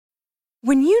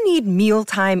When you need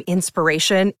mealtime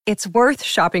inspiration, it's worth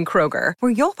shopping Kroger,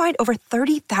 where you'll find over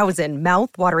 30,000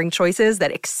 mouth-watering choices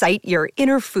that excite your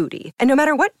inner foodie. And no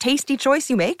matter what tasty choice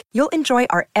you make, you'll enjoy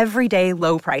our everyday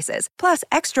low prices, plus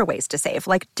extra ways to save,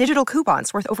 like digital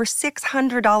coupons worth over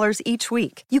 $600 each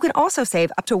week. You can also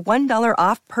save up to $1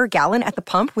 off per gallon at the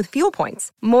pump with fuel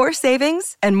points. More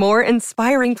savings and more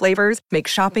inspiring flavors make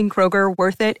shopping Kroger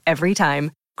worth it every time.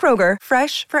 Kroger,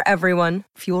 fresh for everyone.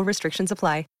 Fuel restrictions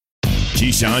apply.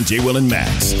 Keyshawn, J. Will, and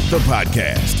Max, the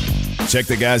podcast. Check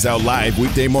the guys out live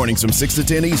weekday mornings from 6 to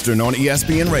 10 Eastern on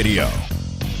ESPN Radio.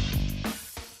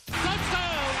 Touchdown!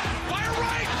 Fire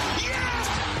right! Yes!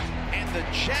 And the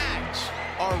Jags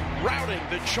are routing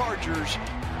the Chargers.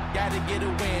 Got to get a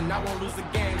win. I won't lose the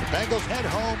game. The Bengals head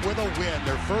home with a win,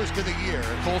 their first of the year.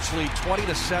 Colts lead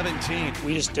 20-17.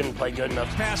 We just didn't play good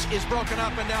enough. Pass is broken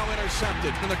up and now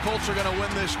intercepted. And the Colts are going to win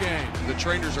this game. The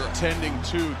trainers are tending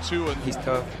to. And he's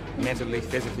tough, mentally,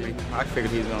 physically. I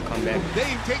figured he was going to come back.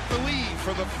 They take the lead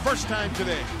for the first time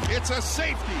today. It's a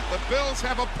safety. The Bills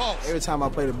have a pulse. Every time I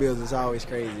play the Bills, it's always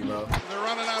crazy, bro. They're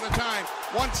running out of time.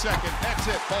 1 second. That's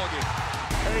it. Ball game.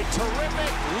 A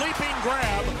terrific leaping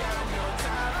grab.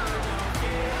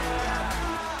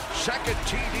 Second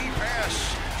TD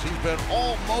pass. He's been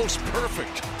almost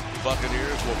perfect.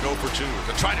 Buccaneers will go for two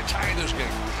to try to tie this game.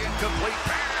 Incomplete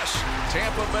pass.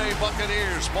 Tampa Bay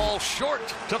Buccaneers fall short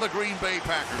to the Green Bay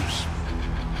Packers.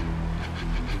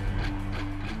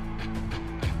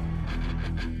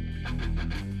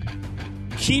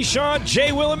 Keyshawn,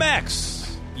 J. Will, and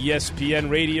Max.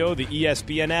 ESPN Radio, the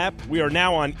ESPN app. We are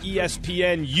now on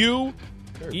ESPNU,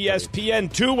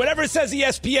 ESPN2, whatever it says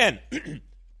ESPN.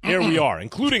 Here we are,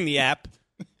 including the app.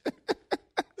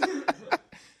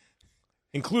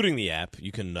 Including the app.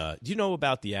 You can, do you know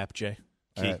about the app, Jay?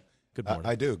 Good morning.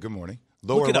 I do. Good morning.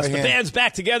 Look at us. The band's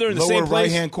back together in the same place. Lower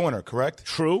right-hand corner, correct?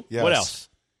 True. Yes. What else?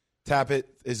 Tap it.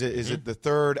 Is it the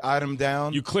third item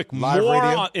down? You click live more.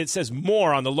 Radio? It says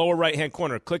more on the lower right-hand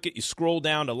corner. Click it. You scroll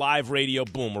down to live radio.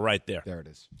 Boom, we're right there. There it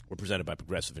is. We're presented by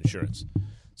Progressive Insurance.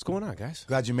 What's going on, guys?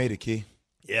 Glad you made it, Key.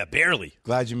 Yeah, barely.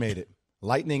 Glad you made it.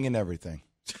 Lightning and everything.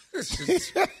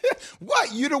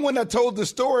 What? You're the one that told the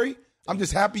story. I'm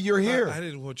just happy you're here. I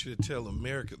didn't want you to tell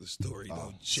America the story,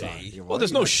 though, Jay. Well,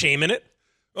 there's no shame in it.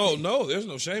 Oh, no, there's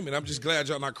no shame in it. I'm just glad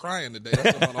y'all not crying today.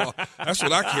 That's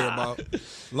what I care about.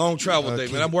 Long travel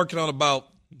day, man. I'm working on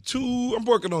two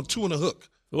and a hook.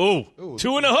 Oh,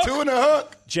 2 and a hook? 2 and a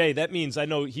hook. Jay, that means, I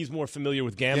know he's more familiar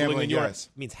with gambling than you are. Yes.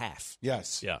 It means half.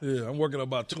 Yes. Yeah. Yeah, I'm working on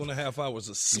about 2.5 hours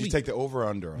of sleep. You take the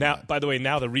over-under on Now, that. by the way,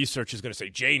 now the research is going to say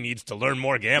Jay needs to learn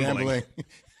more gambling.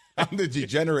 I'm the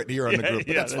degenerate here on the group,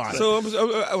 but that's fine. So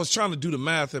I was trying to do the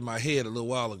math in my head a little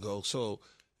while ago. So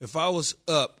if I was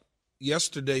up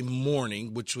yesterday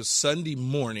morning, which was Sunday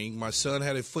morning, my son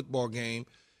had a football game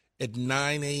at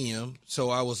 9 a.m., so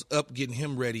I was up getting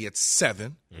him ready at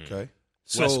 7. Okay.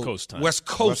 So West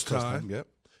Coast time. Yep.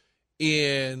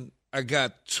 And I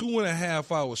got 2.5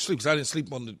 hours sleep because I didn't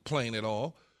sleep on the plane at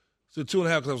all. So 2.5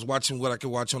 because I was watching what I could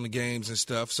watch on the games and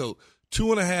stuff. So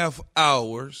 2.5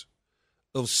 hours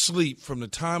of sleep from the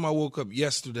time I woke up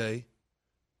yesterday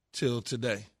till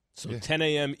today. So 10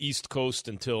 a.m. East Coast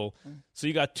until – so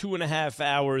you got 2.5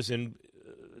 hours and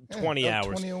 20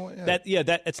 hours. 21,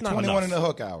 it's not 21 enough. and a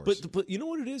hook hours. But you know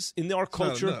what it is? In our not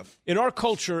culture, enough.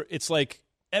 It's like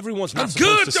everyone's not I'm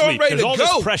supposed good, to though. I'm sleep. ready There's to all go.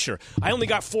 this pressure. I only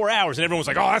got 4 hours, and everyone's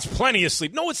like, oh, that's plenty of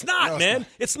sleep. No, it's not, man.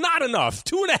 It's not enough.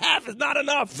 2.5 is not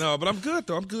enough. No, but I'm good,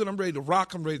 though. I'm good. I'm ready to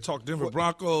rock. I'm ready to talk Denver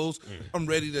Broncos. I'm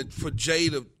ready for Jay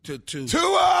to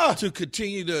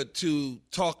continue to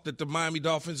talk that the Miami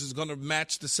Dolphins is going to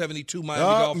match the 72 Miami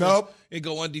Dolphins and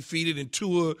go undefeated. And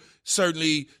Tua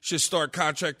certainly should start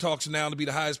contract talks now to be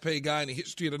the highest paid guy in the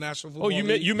history of the National Football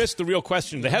League. You missed the real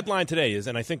question. The headline today is,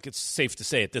 and I think it's safe to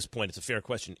say at this point it's a fair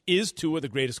question, is Tua the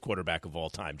greatest quarterback of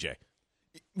all time, Jay?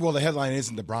 Well, the headline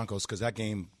isn't the Broncos because that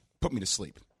game put me to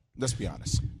sleep. Let's be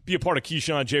honest. Be a part of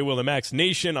Keyshawn, J. Will, and Max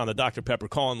Nation on the Dr. Pepper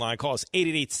call-in line. Call us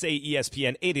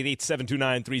 888-SAY-ESPN,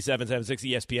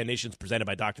 888-729-3776. ESPN Nation's presented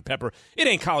by Dr. Pepper. It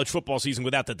ain't college football season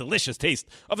without the delicious taste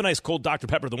of a nice cold Dr.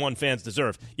 Pepper, the one fans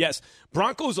deserve. Yes,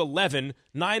 Broncos 11,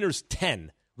 Niners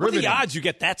 10. What are the odds you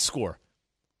get that score?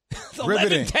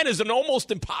 11-10 is an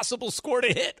almost impossible score to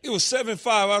hit. It was 7-5.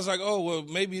 I was like, oh, well,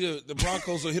 maybe the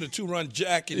Broncos will hit a 2-run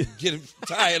jack and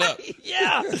tie it up.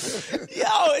 Yeah.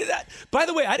 By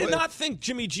the way, I did not think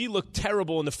Jimmy G looked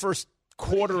terrible in the first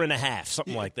quarter and a half,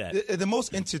 something like that. The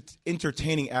most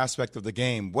entertaining aspect of the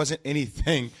game wasn't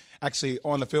anything actually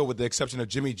on the field with the exception of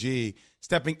Jimmy G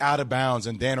stepping out of bounds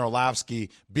and Dan Orlovsky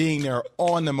being there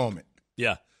on the moment.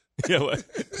 Yeah.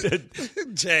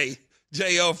 Jay,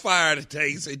 Jay on fire today.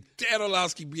 He said, Dan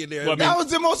Orlovsky being there. Well, that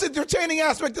was the most entertaining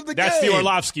aspect of the game. That's the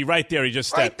Orlovsky right there. He just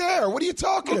stepped. Right there. What are you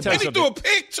talking about? And he threw a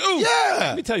pick, too. Yeah.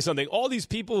 Let me tell you something. All these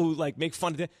people who, make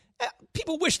fun of that,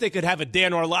 people wish they could have a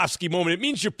Dan Orlovsky moment. It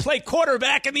means you play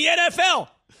quarterback in the NFL.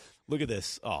 Look at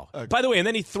this. Oh, by the way, and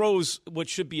then he throws what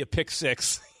should be a pick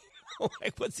six.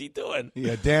 What's he doing?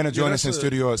 Yeah, Dan will join us in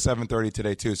studio at 7:30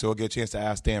 today, too, so we'll get a chance to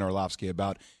ask Dan Orlovsky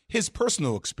about his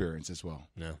personal experience as well.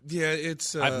 Yeah,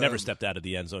 it's... I've never stepped out of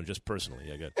the end zone just personally.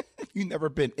 Yeah, good. You've never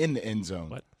been in the end zone.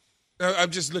 What? I'm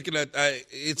just looking at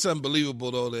it's unbelievable,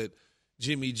 though, that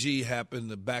Jimmy G happened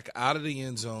to back out of the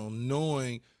end zone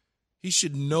knowing he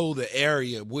should know the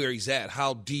area where he's at,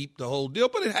 how deep, the whole deal.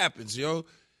 But it happens,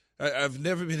 I've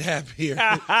never been happier.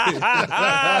 Freedom!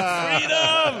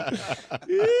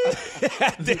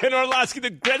 Dan Orlovsky,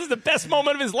 that is the best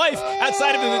moment of his life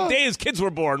outside of the day his kids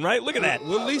were born, right? Look at that.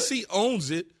 Well, at least he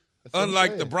owns it.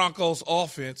 Unlike the Broncos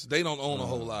offense, they don't own a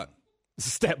whole lot.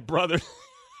 Step brother.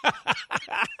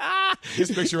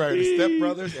 This picture right here, step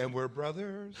brothers, and we're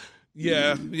brothers.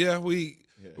 Yeah,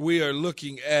 we are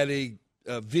looking at a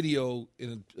video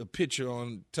in a picture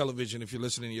on television, if you're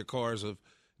listening to your cars, of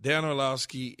Dan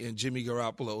Orlovsky and Jimmy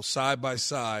Garoppolo side by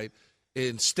side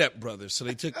in Step Brothers. So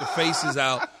they took the faces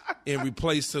out and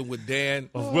replaced them with Dan.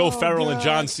 Of Will Ferrell and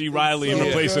John C. Reilly and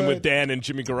replaced them with Dan and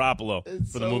Jimmy Garoppolo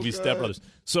for the movie Step Brothers.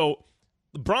 So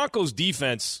the Broncos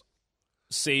defense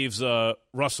saves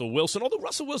Russell Wilson, although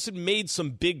Russell Wilson made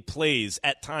some big plays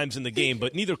at times in the game,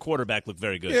 but neither quarterback looked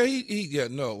very good. Yeah,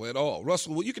 no, at all.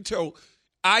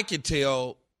 I can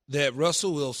tell that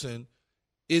Russell Wilson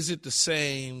isn't the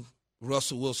same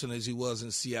Russell Wilson as he was in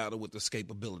Seattle with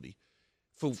escapability.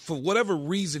 For whatever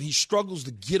reason, he struggles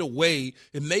to get away,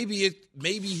 and maybe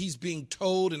he's being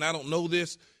told, and I don't know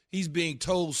this, he's being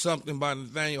told something by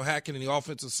Nathaniel Hackett in the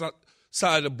offensive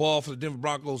side of the ball for the Denver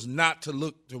Broncos not to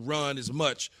look to run as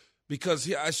much,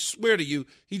 because I swear to you,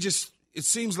 it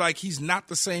seems like he's not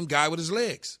the same guy with his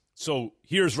legs. So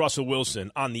here's Russell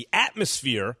Wilson on the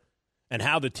atmosphere and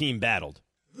how the team battled.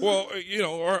 Well,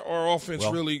 our offense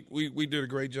really, we did a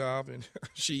great job, and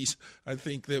I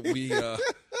think that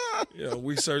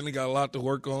we certainly got a lot to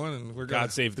work on, and we're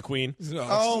God save the Queen.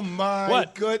 Oh my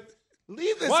good!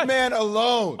 Leave this man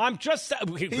alone. I'm just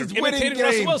he's imitating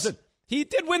Russell Wilson. He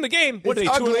did win the game. What are they,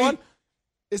 2-1?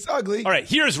 It's ugly. All right,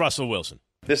 here's Russell Wilson.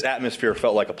 This atmosphere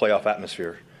felt like a playoff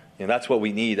atmosphere. That's what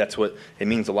we need. That's what it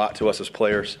means a lot to us as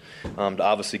players, to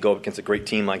obviously go up against a great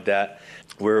team like that.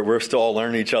 We're still all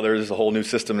learning each other. There's a whole new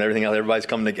system and everything else. Everybody's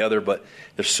coming together, but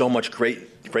there's so much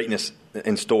greatness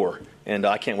in store, and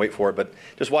I can't wait for it. But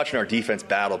just watching our defense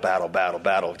battle,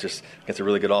 just against a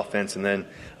really good offense, and then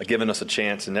giving us a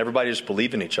chance, and everybody just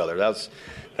believing in each other. That's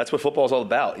what football is all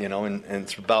about, and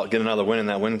it's about getting another win in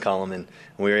that win column, and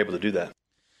we were able to do that.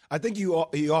 I think you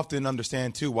often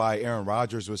understand, too, why Aaron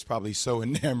Rodgers was probably so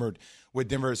enamored with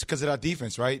Denver. It's because of that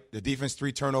defense, right? The defense,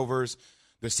 3 turnovers.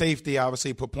 The safety,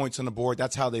 obviously, put points on the board.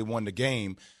 That's how they won the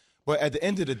game. But at the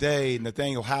end of the day,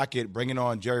 Nathaniel Hackett bringing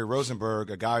on Jerry Rosenberg,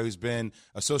 a guy who's been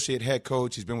associate head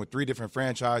coach. He's been with 3 different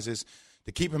franchises.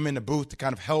 To keep him in the booth to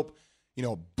kind of help,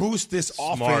 boost this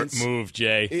offense. Smart move,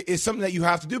 Jay. It's something that you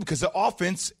have to do because the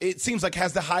offense, it seems like,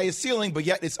 has the highest ceiling, but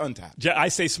yet it's untapped. Jay, I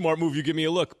say smart move, you give me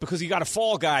a look, because he got a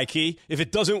fall guy, Key. If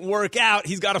it doesn't work out,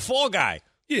 he's got a fall guy.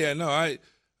 Yeah, no, I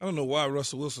don't know why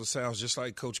Russell Wilson sounds just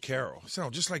like Coach Carroll. He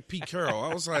sounds just like Pete Carroll.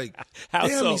 I was like, how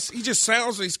damn, so? He just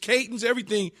sounds, his cadence,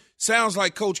 everything sounds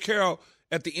like Coach Carroll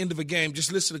at the end of a game.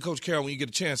 Just listen to Coach Carroll when you get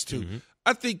a chance to. Mm-hmm.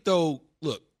 I think, though,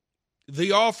 look,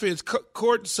 the offense,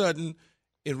 Courtney Sutton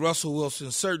and Russell Wilson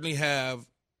certainly have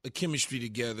a chemistry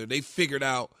together. They figured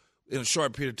out in a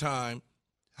short period of time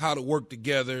how to work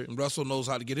together, and Russell knows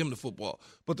how to get him the football.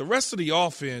 But the rest of the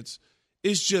offense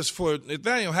is just for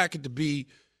Nathaniel Hackett to be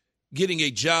getting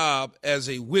a job as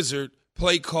a wizard,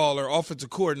 play caller, offensive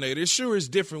coordinator. It sure is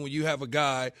different when you have a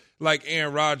guy like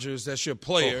Aaron Rodgers that's your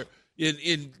player. You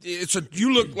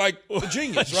look like a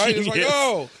genius, right? It's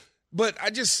like, but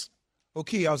I just –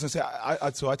 Okay, I was going to say,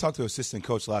 I talked to an assistant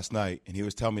coach last night, and he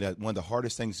was telling me that one of the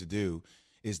hardest things to do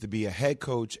is to be a head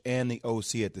coach and the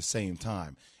OC at the same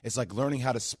time. It's like learning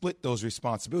how to split those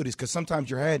responsibilities, because sometimes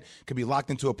your head could be locked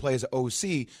into a play as an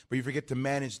OC, but you forget to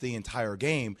manage the entire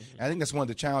game. And I think that's one of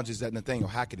the challenges that Nathaniel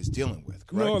Hackett is dealing with,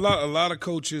 correct? A lot of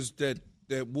coaches that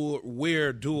will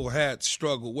wear dual hats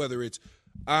struggle, whether it's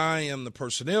I am the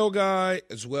personnel guy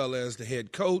as well as the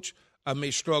head coach. I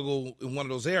may struggle in one of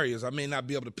those areas. I may not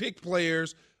be able to pick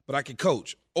players, but I can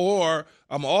coach. Or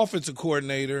I'm an offensive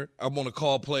coordinator. I want to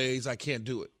call plays. I can't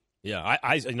do it. Yeah,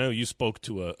 I know you spoke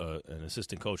to an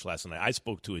assistant coach last night. I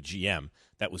spoke to a GM.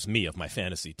 That was me of my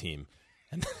fantasy team.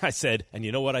 And I said, and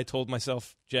you know what I told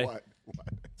myself, Jay? What?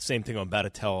 Same thing I'm about to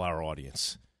tell our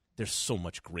audience. There's so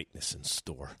much greatness in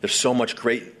store. There's so much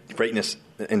greatness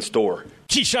in store.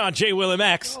 Keyshawn, J. Will, and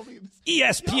Max,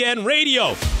 ESPN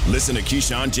Radio. Listen to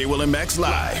Keyshawn, J. Will, and Max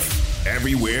live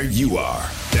everywhere you are.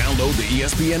 Download the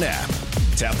ESPN app.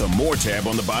 Tap the More tab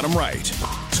on the bottom right.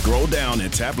 Scroll down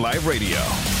and tap Live Radio.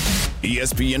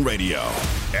 ESPN Radio,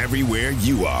 everywhere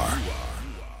you are.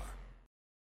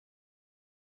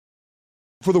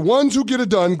 For the ones who get it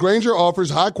done, Grainger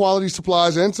offers high-quality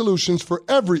supplies and solutions for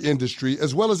every industry,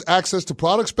 as well as access to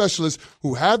product specialists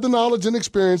who have the knowledge and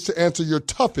experience to answer your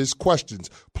toughest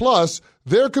questions. Plus,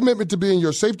 their commitment to being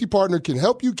your safety partner can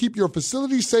help you keep your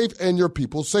facility safe and your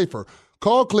people safer.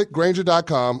 Call, click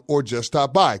Grainger.com, or just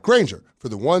stop by. Grainger, for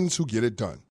the ones who get it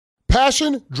done.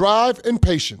 Passion, drive, and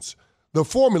patience. The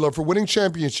formula for winning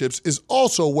championships is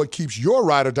also what keeps your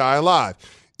ride or die alive.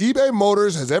 eBay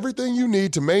Motors has everything you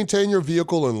need to maintain your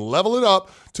vehicle and level it up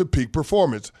to peak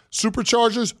performance.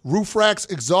 Superchargers, roof racks,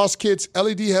 exhaust kits,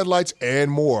 LED headlights,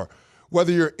 and more.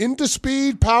 Whether you're into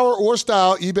speed, power, or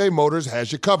style, eBay Motors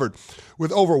has you covered.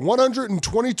 With over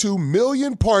 122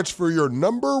 million parts for your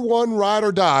number one ride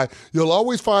or die, you'll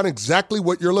always find exactly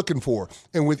what you're looking for.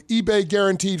 And with eBay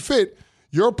Guaranteed Fit,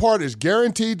 your part is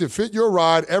guaranteed to fit your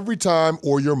ride every time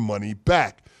or your money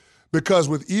back. Because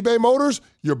with eBay Motors,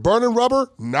 you're burning rubber,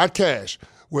 not cash.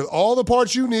 With all the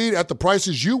parts you need at the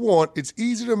prices you want, it's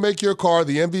easy to make your car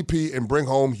the MVP and bring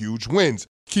home huge wins.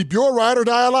 Keep your ride or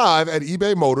die alive at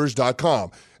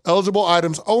ebaymotors.com. Eligible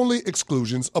items only.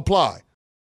 Exclusions apply.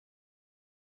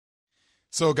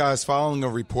 So, guys, following a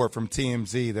report from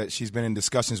TMZ that she's been in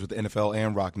discussions with the NFL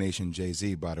and Rock Nation,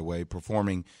 Jay-Z, by the way,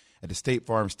 performing at the State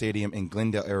Farm Stadium in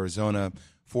Glendale, Arizona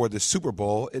for the Super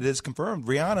Bowl. It is confirmed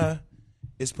Rihanna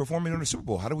is performing on the Super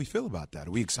Bowl. How do we feel about that?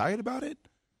 Are we excited about it?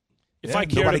 If I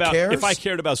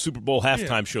cared about Super Bowl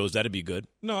halftime shows, that'd be good.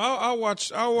 No, I'll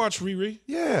watch Riri.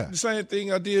 Yeah. The same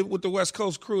thing I did with the West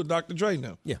Coast crew, Dr. Dre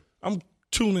now. Yeah. I'm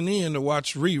tuning in to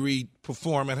watch Riri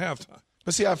perform at halftime.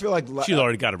 But see, I feel like she's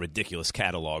already got a ridiculous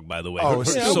catalog, by the way. I'm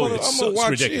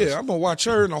gonna watch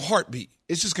her in a heartbeat.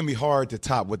 It's just gonna be hard to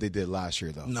top what they did last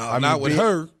year, though. No, not with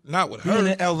her. Being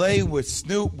in L.A. with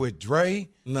Snoop, with Dre.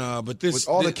 No, but this with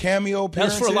all the cameo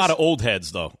appearances. That's for a lot of old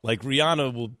heads, though. Like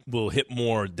Rihanna will hit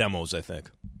more demos, I think.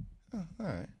 Oh, all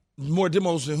right. More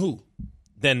demos than who?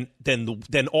 Than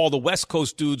all the West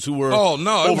Coast dudes who were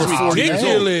over 40 years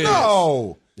old.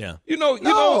 No. Yeah. You know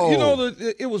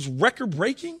it was record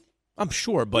breaking. I'm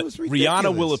sure, but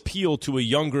Rihanna will appeal to a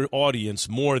younger audience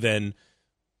more than,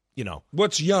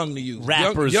 what's young to you?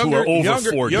 Rappers who are over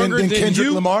 40. Younger than Kendrick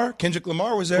you? Lamar? Kendrick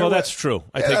Lamar was there. Well, that's true.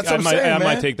 I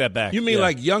might take that back. You mean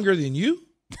like younger than you?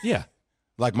 Yeah.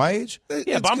 Like my age?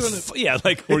 Yeah, but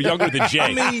or younger than Jay.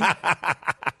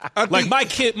 I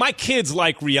think my kids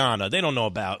like Rihanna. They don't know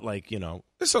about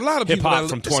There's a lot of people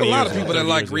that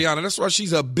like Rihanna. That's why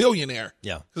she's a billionaire.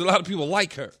 Yeah, because a lot of people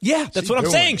like her. Yeah, that's what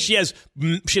I'm saying. She has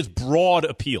broad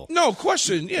appeal. No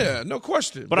question. Yeah, no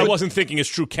question. But I wasn't thinking it's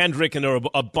true. Kendrick and there are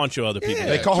a bunch of other people.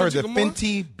 They call her the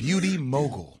Fenty Beauty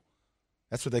Mogul.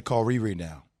 That's what they call Riri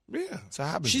now. Yeah, that's how it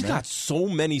happens. She's got so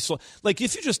many songs. Like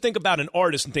if you just think about an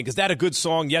artist and think, is that a good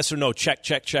song? Yes or no? Check,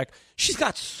 check, check. She's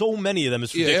got so many of them.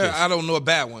 It's ridiculous. Yeah, I don't know a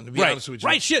bad one. To be honest with you,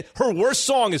 right? Shit, her worst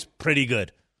song is pretty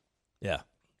good. Yeah.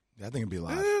 I think it'd be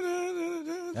live.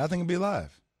 I think it'd be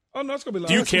live. Oh, no, it's going to be live.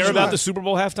 Do you care about the Super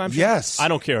Bowl halftime show? Yes. I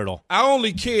don't care at all. I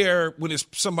only care when it's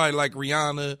somebody like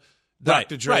Rihanna,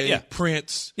 Dr. Dre,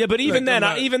 Prince. Yeah, but even then,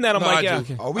 I'm like, yeah.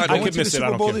 Okay. Are we going to the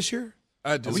Super Bowl this year?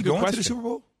 I do. Are we going to the Super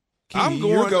Bowl? I'm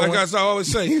going, like I always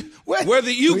say,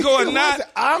 whether you go or not,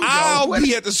 I'll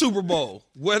be at the Super Bowl.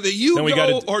 Whether you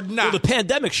go or not. Well, the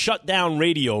pandemic shut down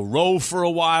radio row for a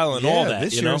while and all that.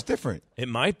 This year is different. It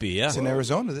might be, yeah. It's in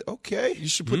Arizona. Okay. You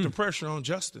should put the pressure on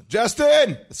Justin.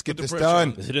 Let's get this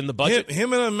done. Is it in the budget?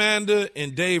 Him and Amanda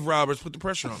and Dave Roberts, put the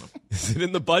pressure on him. Is it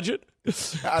in the budget?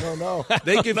 I don't know.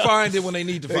 They can find it when they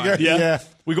need to find it. Yeah.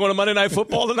 We going to Monday Night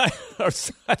Football tonight?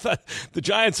 I thought the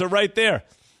Giants are right there.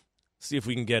 See if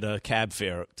we can get a cab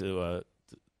fare to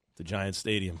the Giants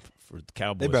Stadium for the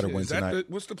Cowboys. They better win tonight.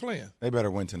 What's the plan? They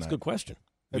better win tonight. That's a good question.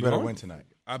 They better win tonight.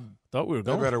 I thought we were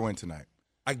going. They better win tonight.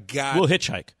 We'll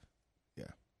hitchhike. Yeah.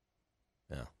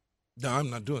 No,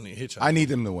 I'm not doing the hitchhike. I need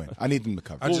them to win. I need them to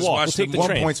cover. We'll take the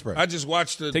 1-point spread. I just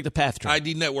watched take the PATH train.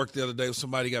 ID Network the other day.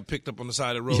 Somebody got picked up on the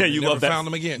side of the road. Yeah, you love that. Found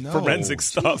them again. Forensic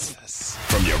stuff.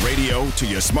 From your radio to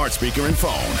your smart speaker and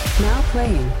phone. Now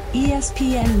playing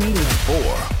ESPN Radio.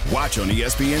 Or watch on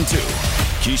ESPN2.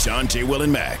 Keyshawn, J. Will,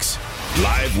 and Max.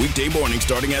 Live weekday morning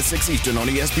starting at 6 Eastern on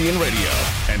ESPN Radio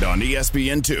and on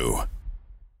ESPN2.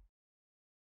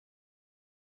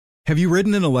 Have you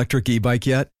ridden an electric e-bike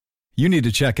yet? You need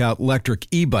to check out Lectric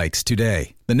e-bikes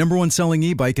today, the #1 selling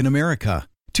e-bike in America.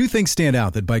 Two things stand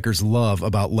out that bikers love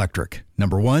about Lectric.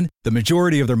 Number one, the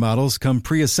majority of their models come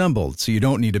pre-assembled, so you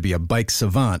don't need to be a bike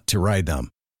savant to ride them.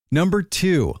 Number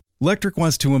two, Lectric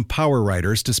wants to empower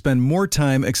riders to spend more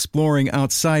time exploring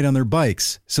outside on their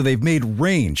bikes, so they've made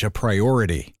range a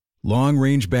priority.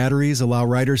 Long-range batteries allow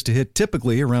riders to hit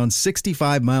typically around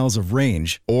 65 miles of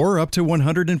range, or up to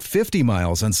 150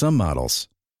 miles on some models.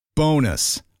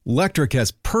 Bonus, Lectric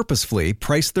has purposefully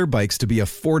priced their bikes to be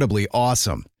affordably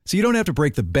awesome, so you don't have to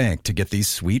break the bank to get these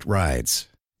sweet rides.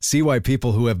 See why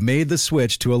people who have made the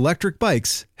switch to electric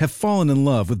bikes have fallen in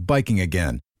love with biking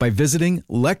again by visiting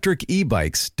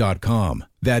lectricebikes.com.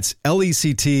 That's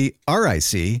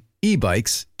LECTRIC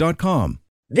ebikes.com.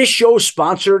 This show is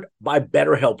sponsored by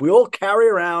BetterHelp. We all carry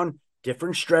around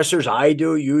different stressors. I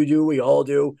do, you do, we all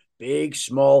do, big,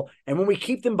 small. And when we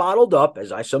keep them bottled up,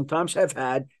 as I sometimes have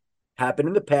had happen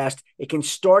in the past, it can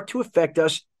start to affect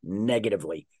us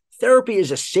negatively. Therapy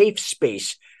is a safe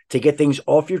space to get things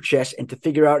off your chest and to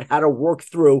figure out how to work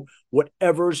through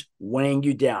whatever's weighing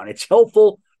you down. It's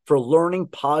helpful for learning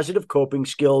positive coping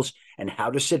skills and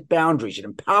how to set boundaries. It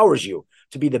empowers you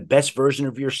to be the best version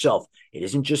of yourself. It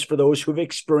isn't just for those who've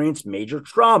experienced major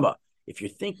trauma. If you're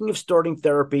thinking of starting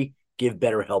therapy, give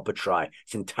BetterHelp a try.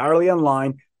 It's entirely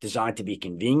online, designed to be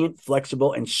convenient,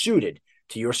 flexible, and suited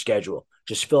to your schedule.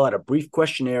 Just fill out a brief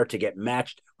questionnaire to get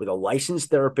matched with a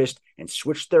licensed therapist and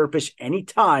switch therapists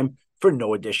anytime for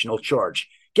no additional charge.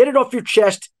 Get it off your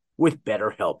chest with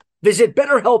BetterHelp. Visit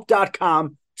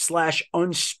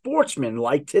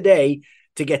BetterHelp.com/unsportsmanlike today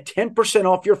to get 10%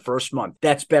 off your first month.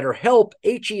 That's BetterHelp,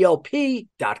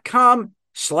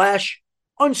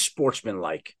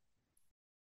 HELP.com/unsportsmanlike.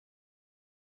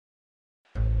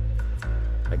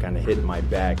 I kind of hit my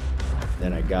back,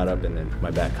 then I got up, and then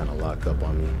my back kind of locked up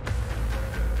on me.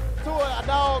 Tua, a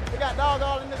dog. We got dog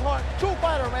all in his heart. True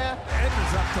fighter, man.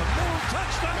 Edmonds up the middle.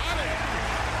 Touchdown. Got it.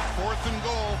 4th and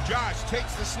goal. Josh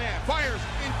takes the snap. Fires.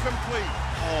 Incomplete.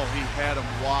 Oh, he had him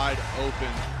wide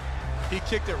open. He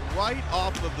kicked it right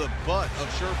off of the butt of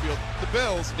Sherfield. The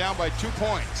Bills down by 2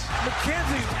 points.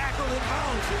 McKenzie tackled in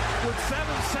bounds with 7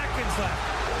 seconds left.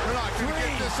 They're not going to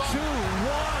get this off. 3, 2,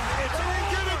 1. It's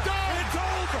over. Get it done. It's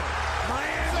over.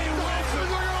 Miami wins it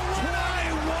 21-19.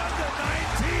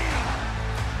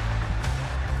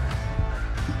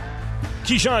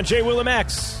 Keyshawn, J. Will, and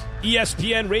Max,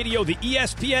 ESPN Radio, the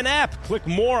ESPN app. Click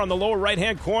more on the lower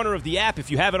right-hand corner of the app. If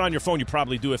you have it on your phone, you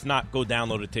probably do. If not, go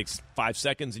download it. It takes 5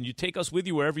 seconds, and you take us with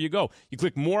you wherever you go. You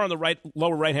click more on the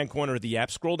lower right-hand corner of the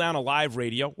app. Scroll down to live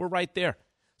radio. We're right there.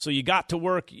 So you got to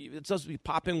work. It does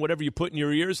pop in whatever you put in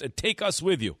your ears, and take us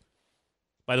with you.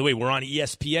 By the way, we're on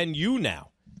ESPNU now.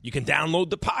 You can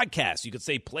download the podcast. You can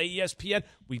say play ESPN.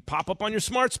 We pop up on your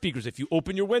smart speakers. If you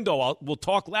open your window, we'll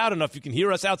talk loud enough you can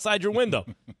hear us outside your window.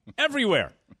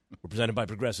 Everywhere. We're presented by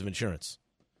Progressive Insurance.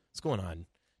 What's going on?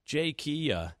 Jay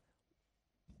Key,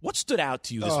 what stood out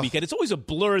to you this weekend? It's always a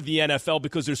blur, the NFL,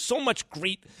 because there's so many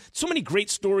great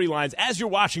storylines. As you're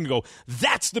watching, you go,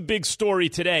 that's the big story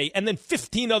today. And then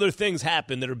 15 other things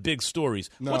happen that are big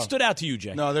stories. No. What stood out to you,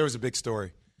 Jay? No, there was a big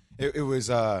story. It was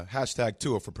hashtag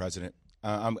Tua for President.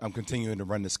 I'm continuing to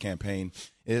run this campaign.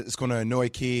 It's going to annoy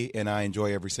Key, and I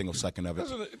enjoy every single second of it.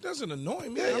 It doesn't annoy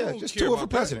me. Yeah, just Tua for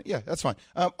President. Yeah, that's fine.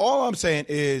 All I'm saying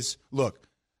is, look,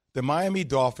 the Miami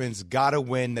Dolphins got a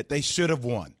win that they should have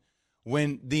won.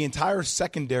 When the entire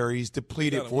secondary is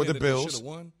depleted for the Bills.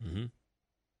 Mm-hmm.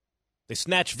 They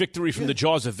snatched victory from the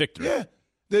jaws of victory. Yeah,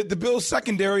 the Bills'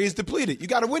 secondary is depleted. You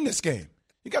got to win this game.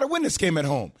 You got to win this game at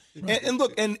home. Right. And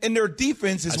look, and their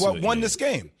defense is what won this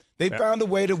game. They found a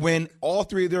way to win all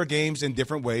 3 of their games in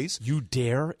different ways. You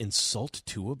dare insult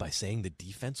Tua by saying the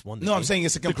defense won the game? No, I'm saying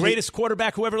it's the greatest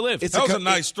quarterback who ever lived. That was a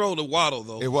nice throw to Waddle,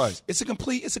 though. It was.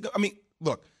 I mean,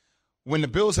 look, when the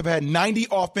Bills have had 90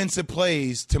 offensive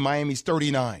plays to Miami's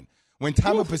 39, when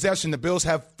time of possession, the Bills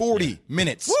have 40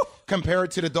 minutes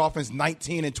compared to the Dolphins'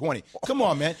 19 and 20. Come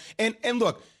on, man. And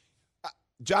look,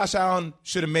 Josh Allen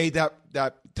should have made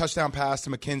that touchdown pass to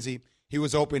McKenzie. He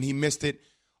was open. He missed it.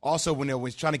 Also, when they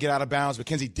was trying to get out of bounds,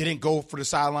 McKenzie didn't go for the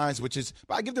sidelines, but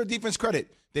I give their defense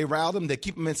credit. They riled him. They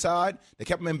keep him inside. They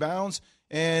kept him in bounds.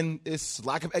 And it's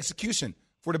lack of execution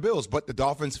for the Bills. But the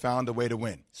Dolphins found a way to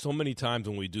win. So many times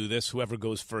when we do this, whoever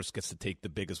goes first gets to take the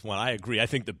biggest one. I agree. I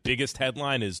think the biggest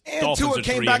headline is Dolphins Tua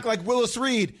came back like Willis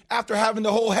Reed after having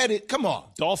the whole headed. Come on.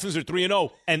 Dolphins are 3-0.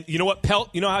 And you know what?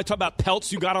 You know how I talk about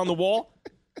pelts you got on the wall?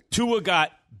 Tua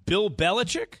got Bill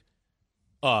Belichick,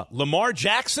 Lamar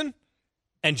Jackson,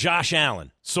 and Josh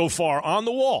Allen so far on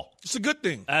the wall. It's a good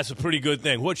thing. That's a pretty good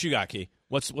thing. What you got, Key?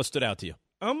 What stood out to you?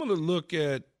 I'm going to look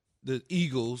at the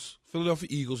Eagles, Philadelphia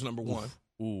Eagles, number one.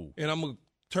 Ooh. And I'm going to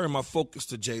turn my focus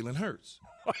to Jalen Hurts.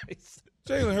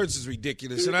 Jalen Hurts is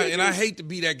ridiculous. And I hate to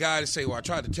be that guy to say, well, I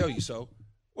tried to tell you so.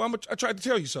 Well, I tried to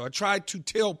tell you so. I tried to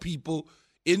tell people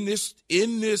in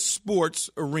this sports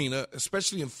arena,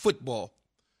 especially in football,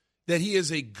 that he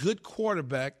is a good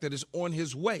quarterback that is on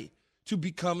his way to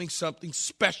becoming something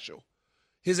special.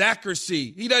 His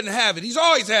accuracy, he doesn't have it. He's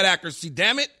always had accuracy,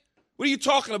 damn it. What are you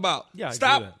talking about? Yeah,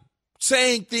 Stop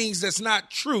saying things that's not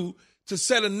true to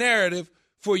set a narrative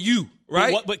for you,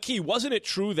 right? But Key, wasn't it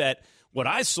true that what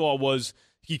I saw was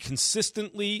he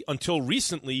consistently, until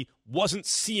recently, wasn't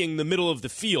seeing the middle of the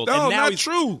field? No, and now not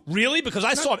true. Really? Because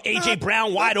I saw A.J.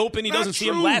 Brown wide open. He doesn't see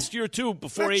him last year, too,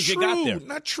 before A.J. got there.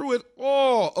 Not true at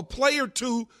all. A player,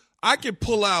 too, I can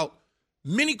pull out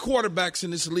many quarterbacks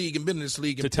in this league and been in this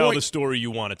league. To tell the story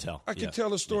you want to tell. I can tell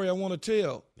the story I want to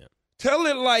tell. Yeah. Tell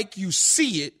it like you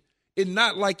see it and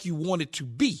not like you want it to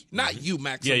be. Not you,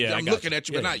 Max. I'm looking at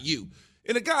you, but not you.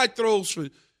 And a guy throws for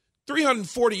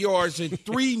 340 yards and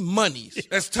 3 monies.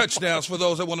 That's touchdowns for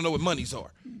those that want to know what monies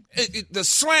are. The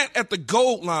slant at the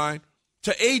goal line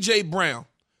to A.J. Brown.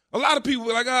 A lot of people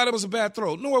were like, that was a bad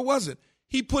throw. No, it wasn't.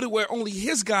 He put it where only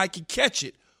his guy could catch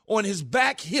it on his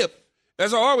back hip.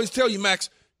 As I always tell you, Max,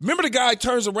 remember the guy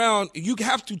turns around. You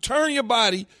have to turn your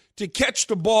body to catch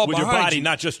the ball with behind your body, you.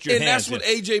 not just your hands. And that's what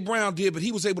A.J. Brown did, but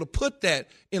he was able to put that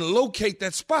and locate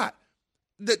that spot.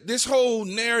 This whole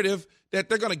narrative that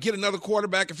they're going to get another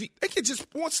quarterback, they can just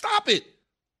won't stop it.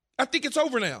 I think it's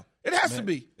over now. It has to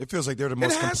be. It feels like they're the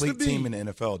most complete team in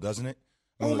the NFL, doesn't it?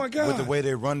 My God. With the way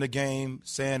they run the game,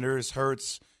 Sanders,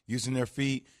 Hurts, using their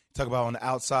feet. Talk about on the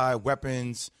outside,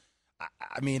 weapons.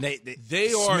 I mean,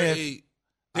 they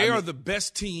are the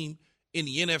best team in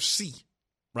the NFC.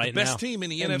 Right the now. Best team in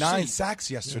the NFC. 9 sacks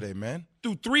yesterday, man.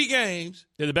 Through 3 games.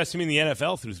 They're the best team in the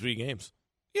NFL through 3 games.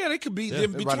 Yeah, they could be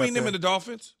between them and the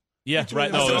Dolphins. Yeah,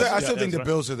 right. I still think the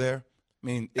Bills are there. I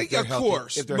mean, if they're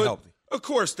healthy. If they're healthy. Of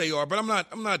course they are, but I'm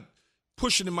not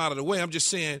pushing them out of the way. I'm just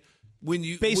saying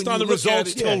based on the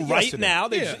results till right now.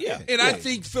 I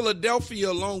think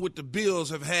Philadelphia, along with the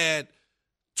Bills, have had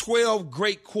 12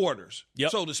 great quarters,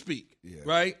 so to speak. Yeah.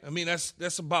 Right? I mean,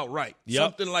 that's about right. Yep.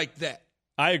 Something like that.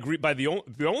 I agree.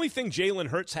 The only thing Jalen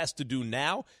Hurts has to do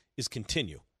now is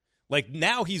continue. Like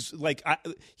now he's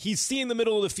seeing the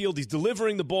middle of the field. He's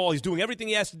delivering the ball. He's doing everything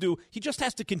he has to do. He just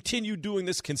has to continue doing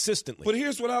this consistently. But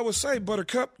here's what I would say,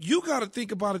 Buttercup. You got to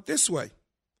think about it this way.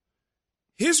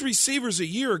 His receivers a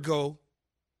year ago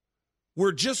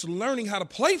were just learning how to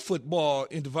play football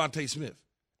in Devontae Smith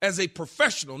as a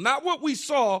professional, not what we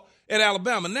saw at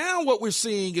Alabama. Now what we're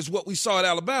seeing is what we saw at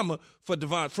Alabama from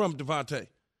Devontae,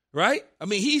 right? I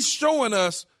mean, he's showing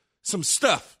us some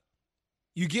stuff.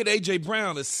 You get A.J.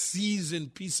 Brown, a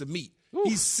seasoned piece of meat. Ooh,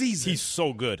 he's seasoned. He's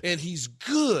so good. And he's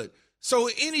good. So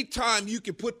anytime you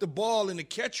can put the ball in the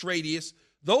catch radius,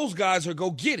 those guys are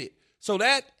go get it. So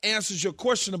that answers your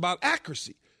question about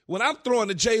accuracy. When I'm throwing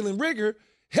to Jalen Rigger,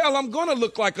 hell, I'm going to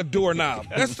look like a doorknob.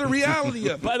 That's the reality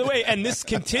of it. By the way, and this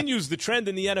continues the trend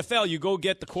in the NFL. You go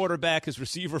get the quarterback, his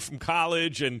receiver from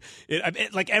college, and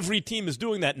like every team is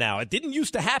doing that now. It didn't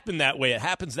used to happen that way. It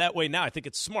happens that way now. I think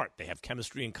it's smart. They have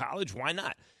chemistry in college. Why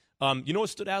not? You know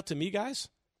what stood out to me, guys?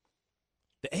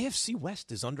 The AFC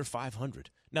West is under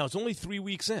 500. Now, it's only 3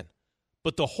 weeks in,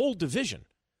 but the whole division,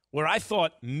 where I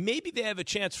thought maybe they have a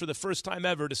chance for the first time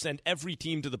ever to send every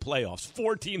team to the playoffs.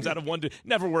 4 teams out of 1.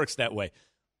 Never works that way.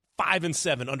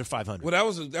 5-7 under 500.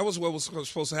 Well, that was what was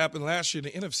supposed to happen last year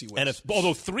in the NFC West.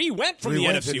 Although 3 went from the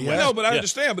NFC West. No, but I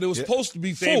understand. But it was supposed to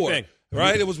be 4. Same thing.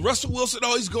 Right? It was Russell Wilson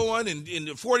always going, and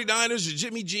the 49ers and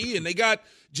Jimmy G, and they got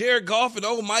Jared Goff and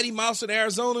old Mighty Mouse in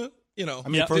Arizona. You know, I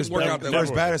mean, for as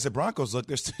bad as the Broncos look,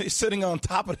 they're sitting on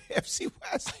top of the NFC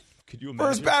West. Could you imagine?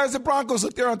 For as bad as the Broncos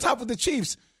look, they're on top of the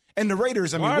Chiefs. And the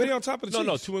Raiders, Why are they on top of the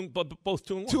Chiefs? No, both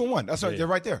 2-1. 2-1. That's right. They're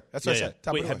right there. That's what I said.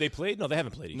 Wait, have they played? No, they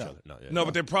haven't played each other. No,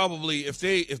 but they're probably if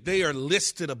they are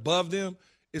listed above them,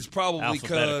 it's probably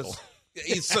because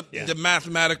it's the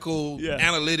mathematical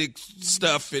analytics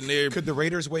stuff in there. Could the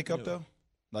Raiders wake up though?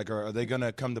 Like, are they going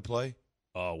to come to play?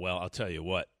 Oh well, I'll tell you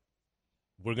what.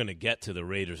 We're going to get to the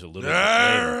Raiders a little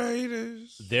bit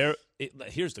later.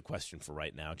 Here's the question for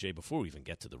right now, Jay. Before we even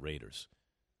get to the Raiders,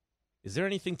 is there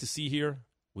anything to see here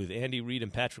with Andy Reid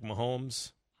and Patrick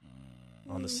Mahomes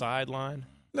on the sideline?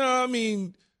 No, I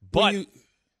mean, but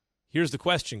here's the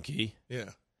question, Key. Yeah.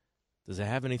 Does it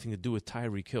have anything to do with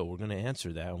Tyreek Hill? We're going to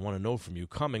answer that. I want to know from you.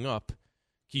 Coming up,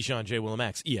 Keyshawn, J. Will, and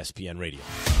Max, ESPN Radio.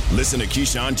 Listen to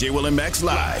Keyshawn, J. Will, and Max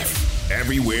live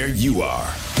everywhere you are.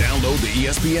 Download the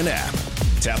ESPN app.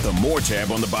 Tap the More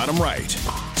tab on the bottom right.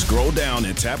 Scroll down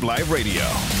and tap Live Radio.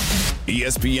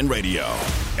 ESPN Radio,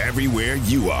 everywhere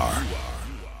you are.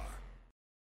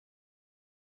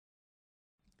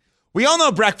 We all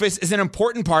know breakfast is an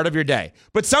important part of your day,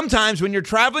 but sometimes when you're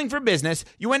traveling for business,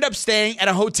 you end up staying at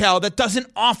a hotel that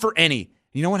doesn't offer any.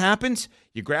 You know what happens?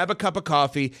 You grab a cup of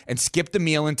coffee and skip the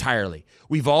meal entirely.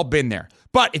 We've all been there.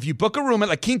 But if you book a room at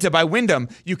La Quinta by Wyndham,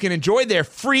 you can enjoy their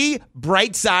free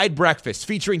Bright Side breakfast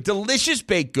featuring delicious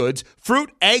baked goods,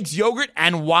 fruit, eggs, yogurt,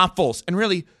 and waffles. And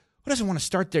really, who doesn't want to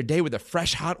start their day with a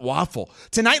fresh, hot waffle?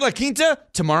 Tonight, La Quinta,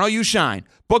 tomorrow you shine.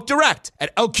 Book direct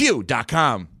at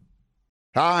lq.com.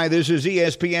 Hi, this is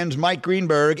ESPN's Mike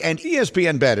Greenberg, and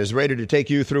ESPN Bet is ready to take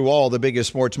you through all the biggest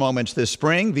sports moments this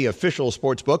spring. The official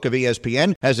sports book of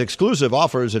ESPN has exclusive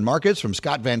offers and markets from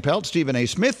Scott Van Pelt, Stephen A.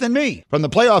 Smith, and me. From the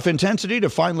playoff intensity to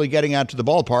finally getting out to the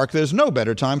ballpark, there's no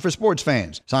better time for sports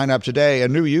fans. Sign up today,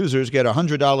 and new users get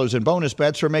 $100 in bonus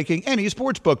bets for making any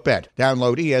sportsbook bet.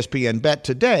 Download ESPN Bet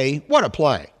today. What a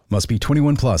play. Must be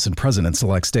 21 plus and present in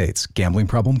select states. Gambling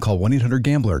problem? Call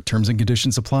 1-800-GAMBLER. Terms and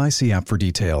conditions apply. See app for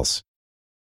details.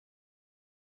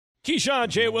 Keyshawn,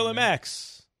 J. Will, and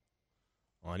Max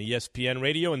on ESPN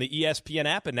Radio and the ESPN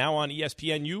app, and now on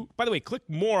ESPNU. By the way, click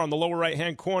more on the lower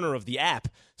right-hand corner of the app.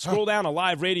 Scroll down to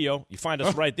live radio. You find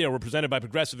us right there. We're presented by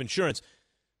Progressive Insurance.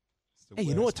 Hey,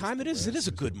 you know what time it is? It is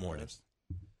a good morning.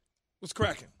 What's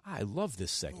cracking? I love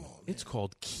this segment. It's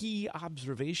called Key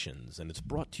Observations, and it's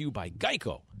brought to you by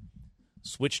Geico.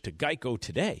 Switch to Geico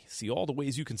today. See all the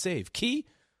ways you can save. Key,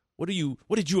 what did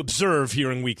you observe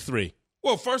here in Week 3?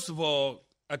 Well, first of all,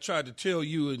 I tried to tell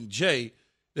you and Jay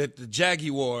that the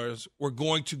Jaguars were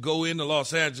going to go into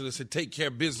Los Angeles and take care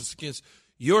of business against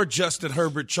your Justin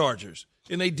Herbert Chargers.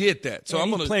 And they did that. So I'm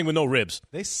going to playing with no ribs.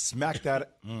 They smacked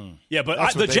that. Yeah,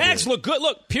 but the Jags look good.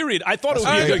 Look, period. I thought it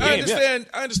would be a good game.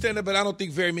 I understand that, but I don't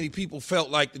think very many people felt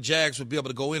like the Jags would be able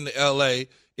to go into L.A.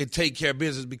 and take care of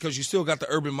business because you still got the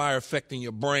Urban Meyer effect in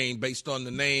your brain based on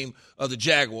the name of the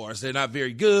Jaguars. They're not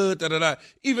very good. Da-da-da.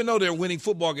 Even though they're winning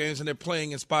football games and they're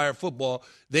playing inspired football,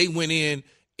 they went in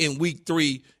Week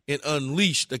 3 and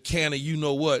unleashed a can of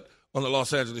you-know-what on the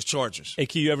Los Angeles Chargers. Hey,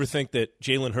 Key, you ever think that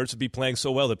Jalen Hurts would be playing so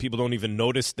well that people don't even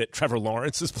notice that Trevor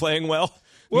Lawrence is playing well?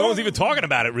 No one's even talking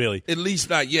about it, really. At least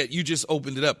not yet. You just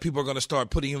opened it up. People are going to start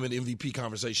putting him in the MVP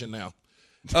conversation now.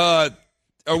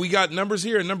 Are we got numbers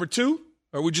here at number 2?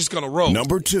 Or are we just going to roll?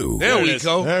 Number 2. There we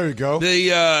go. There we go.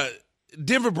 The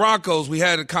Denver Broncos, we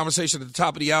had a conversation at the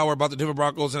top of the hour about the Denver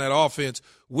Broncos and that offense.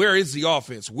 Where is the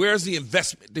offense? Where's the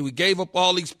investment? That we gave up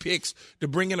all these picks to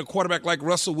bring in a quarterback like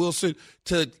Russell Wilson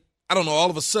to, I don't know, all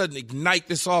of a sudden ignite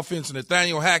this offense and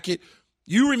Nathaniel Hackett.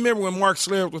 You remember when Mark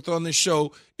Slayer was on this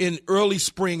show in early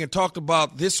spring and talked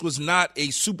about this was not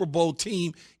a Super Bowl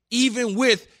team, even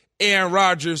with Aaron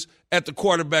Rodgers at the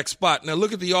quarterback spot. Now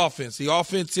look at the offense. The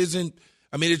offense isn't,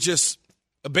 it's just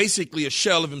basically a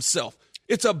shell of himself.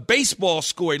 It's a baseball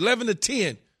score,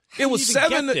 11-10. It was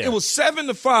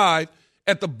 7-5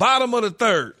 at the bottom of the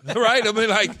third, right?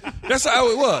 That's how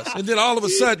it was. And then all of a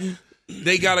sudden,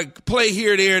 they got a play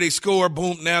here, there, they score,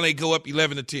 boom, now they go up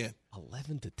 11-10.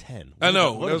 11-10. I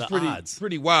know. What that are was the odds?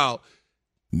 pretty wild.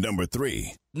 Number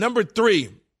 3.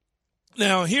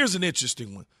 Now, here's an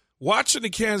interesting one. Watching the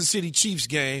Kansas City Chiefs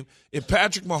game and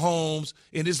Patrick Mahomes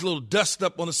and this little dust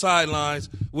up on the sidelines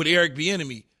with Eric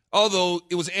Bieniemy, although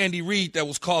it was Andy Reid that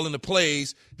was calling the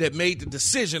plays that made the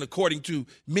decision, according to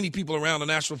many people around the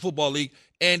National Football League.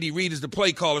 Andy Reid is the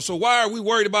play caller. So why are we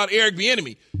worried about Eric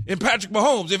Bieniemy and Patrick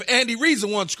Mahomes if Andy Reid's the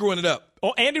one screwing it up?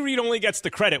 Oh, Andy Reid only gets the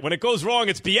credit. When it goes wrong,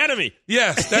 it's Bieniemy.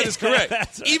 Yes, that is correct.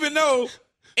 Right. Even though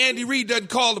Andy Reid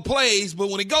doesn't call the plays, but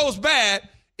when it goes bad,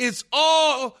 it's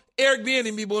all Eric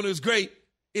Bieniemy. But when it was great,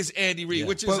 it's Andy Reid,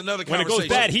 which is another conversation. When it goes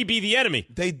bad, he be the enemy.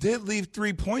 They did leave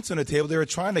 3 points on the table. They were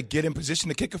trying to get in position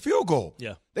to kick a field goal.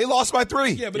 Yeah. They lost by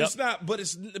 3. Yeah, but it's not. But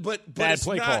bad it's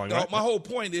play not. calling. Right? My whole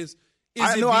point is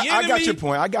I got your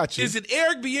point. I got you. Is it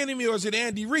Eric Bieniemy or is it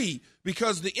Andy Reid?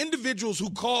 Because the individuals who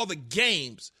call the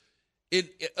games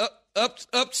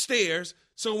upstairs.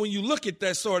 So when you look at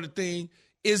that sort of thing,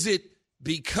 is it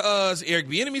because Eric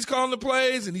Bieniemy's calling the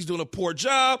plays and he's doing a poor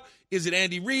job? Is it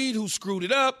Andy Reid who screwed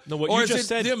it up? No, or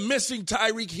is it them missing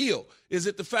Tyreek Hill? Is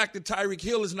it the fact that Tyreek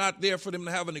Hill is not there for them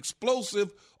to have an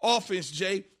explosive offense,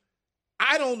 Jay?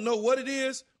 I don't know what it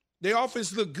is. Their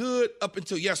offense looked good up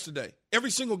until yesterday.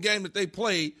 Every single game that they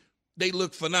played, they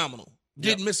looked phenomenal.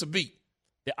 Didn't miss a beat.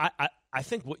 Yeah, I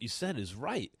think what you said is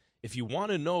right. If you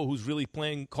want to know who's really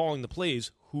calling the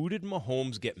plays, who did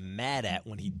Mahomes get mad at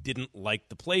when he didn't like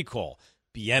the play call?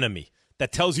 Bieniemy.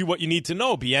 That tells you what you need to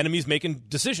know. Bieniemy's making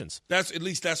decisions. That's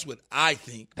what I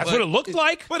think. That's what it looked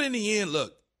like. But in the end,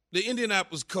 look, the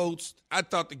Indianapolis coach, I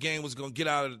thought the game was going to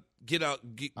get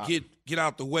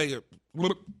out the way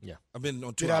Yeah, I've been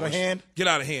on 2 Get hours. out of hand? Get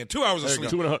out of hand. 2 hours of sleep.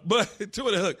 2 and a hook. But 2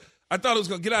 and a hook. I thought it was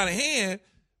going to get out of hand,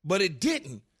 but it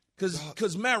didn't.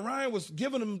 Because Matt Ryan was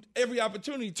giving him every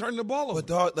opportunity, turning the ball over. But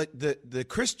dog, like the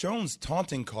Chris Jones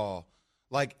taunting call,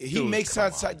 like he makes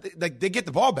that side, like they get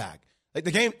the ball back. Like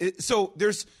the game. So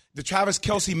there's the Travis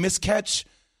Kelce miscatch.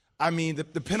 I mean,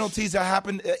 the penalties that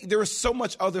happened. There was so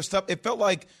much other stuff. It felt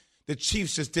like the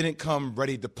Chiefs just didn't come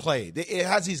ready to play. It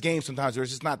has these games sometimes where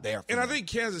it's just not there. And I think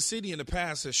Kansas City in the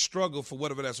past has struggled for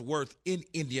whatever that's worth in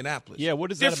Indianapolis. Yeah,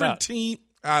 what is that Different about? team.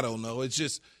 I don't know. It's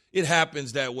just it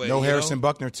happens that way. No Harrison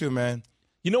Buckner too, man.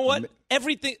 You know what?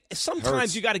 Everything.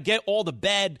 Sometimes you got to get all the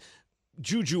bad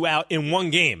juju out in one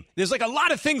game. There's like a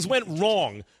lot of things went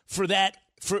wrong for that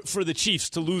for the Chiefs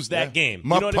to lose that game.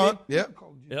 Muff you know punt. what I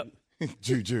mean? Yep.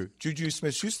 Juju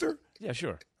Smith-Schuster. Yeah,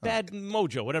 sure. Bad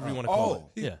mojo, whatever you want to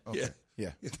call it. Yeah. Okay.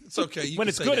 Yeah. It's okay. You When can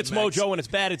it's say good, that, it's Max. mojo. When it's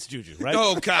bad, it's juju, right?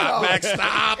 Oh, God, Max,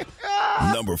 stop.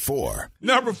 Number 4.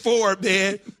 Number 4,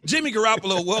 man. Jimmy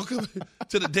Garoppolo, welcome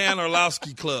to the Dan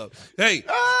Orlovsky Club. Hey,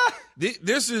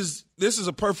 this is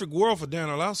a perfect world for Dan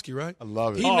Orlovsky, right? I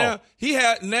love it. He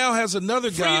now has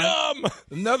another guy, Freedom!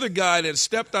 another guy that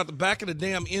stepped out the back of the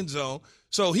damn end zone,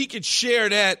 so he could share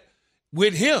that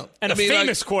with him. And a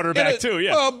famous quarterback, too,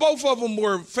 yeah. Well, both of them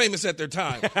were famous at their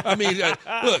time. I mean,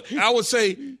 look, I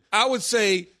would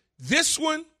say this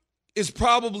one is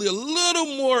probably a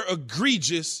little more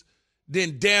egregious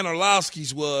than Dan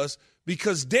Orlovsky's was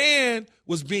because Dan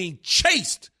was being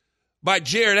chased by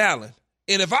Jared Allen.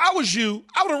 And if I was you,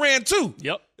 I would have ran too.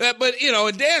 Yep. But,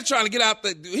 and Dan's trying to get out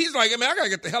he's like, I got to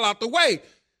get the hell out the way.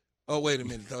 Oh, wait a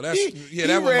minute, though. That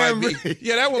one might be.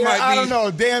 Yeah, that one might be. I don't know.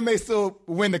 Dan may still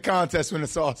win the contest when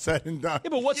it's all said and done. Yeah,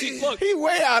 but what's he look? He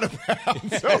way out of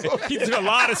bounds. So. He took a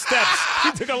lot of steps.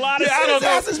 He took a lot of steps. I don't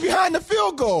know. His ass is behind the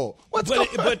field goal. But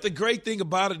the great thing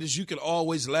about it is you can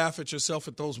always laugh at yourself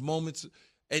at those moments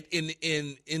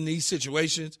in these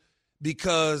situations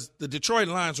because the Detroit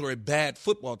Lions were a bad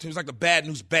football team. It was like the Bad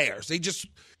News Bears. They just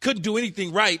couldn't do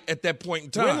anything right at that point in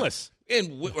time. Winless. And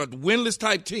a winless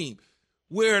type team.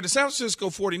 Where the San Francisco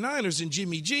 49ers and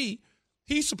Jimmy G,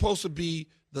 he's supposed to be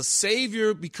the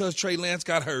savior because Trey Lance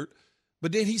got hurt,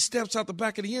 but then he steps out the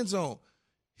back of the end zone.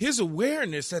 His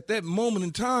awareness at that moment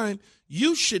in time,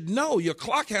 you should know. Your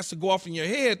clock has to go off in your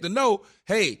head to know,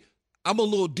 hey, I'm a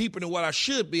little deeper than what I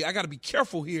should be. I got to be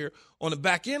careful here on the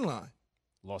back end line.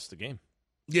 Lost the game.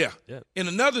 Yeah. Yeah. And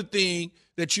another thing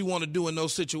that you want to do in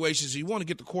those situations, you want to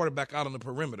get the quarterback out on the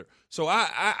perimeter. So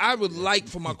I would like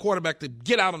for my quarterback to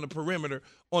get out on the perimeter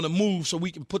on the move so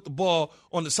we can put the ball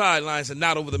on the sidelines and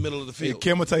not over the middle of the field. Hey,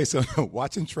 Kim will tell you something.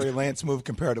 Watching Trey Lance move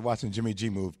compared to watching Jimmy G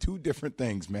move, 2 different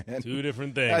things, man. 2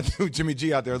 different things. I threw Jimmy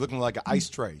G out there looking like an ice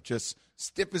tray, just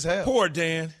stiff as hell. Poor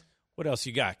Dan. What else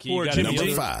you got? Poor You got Jimmy.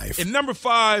 Number 5. And number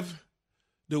 5,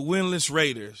 the winless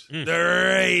Raiders. The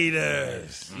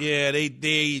Raiders. Yeah,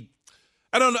 they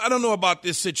I don't know about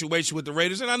this situation with the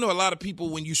Raiders, and I know a lot of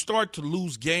people, when you start to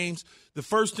lose games, the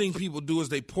first thing people do is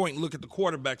they point and look at the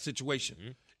quarterback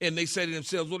situation, and they say to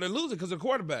themselves, well, they're losing because of the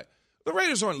quarterback. The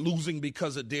Raiders aren't losing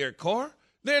because of Derek Carr.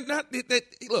 They're not.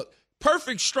 Look,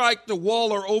 perfect strike to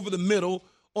Waller over the middle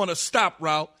on a stop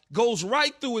route, goes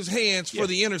right through his hands for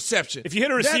the interception. If you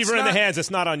hit a receiver in the hands,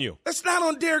 it's not on you. That's not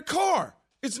on Derek Carr.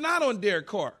 It's not on Derek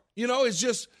Carr. It's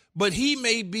just, but he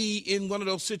may be in one of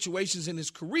those situations in his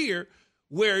career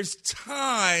where it's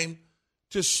time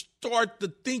to start to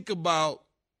think about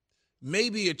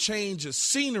maybe a change of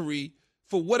scenery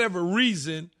for whatever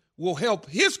reason will help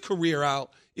his career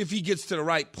out if he gets to the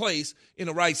right place in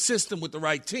the right system with the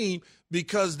right team,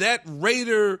 because that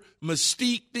Raider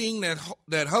mystique thing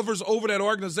that hovers over that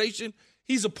organization,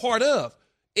 he's a part of.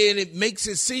 And it makes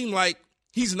it seem like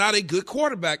he's not a good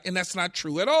quarterback, and that's not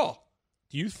true at all.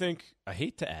 Do you think, I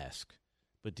hate to ask,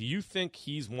 but do you think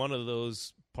he's one of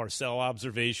those Parcells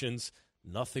observations,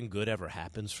 nothing good ever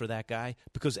happens for that guy?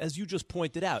 Because as you just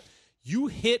pointed out, you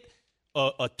hit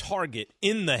a target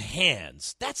in the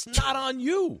hands. That's not on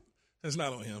you. That's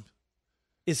not on him.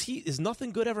 Is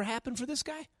nothing good ever happen for this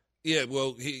guy? Yeah,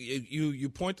 well, you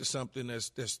point to something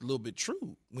that's a little bit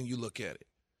true when you look at it.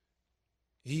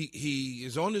 He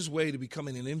is on his way to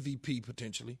becoming an MVP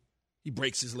potentially. He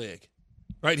breaks his leg.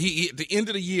 Right? He at the end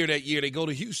of the year, that year, they go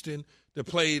to Houston to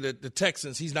play the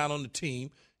Texans. He's not on the team.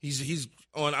 He's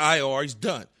on IR. He's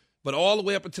done. But all the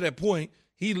way up until that point,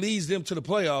 he leads them to the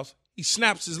playoffs. He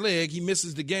snaps his leg. He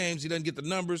misses the games. He doesn't get the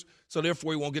numbers, so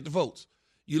therefore he won't get the votes.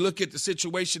 You look at the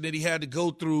situation that he had to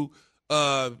go through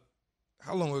how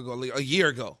long ago? A year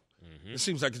ago. It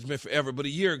seems like it's been forever, but a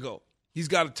year ago. He's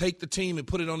got to take the team and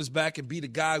put it on his back and be the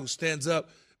guy who stands up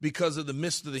because of the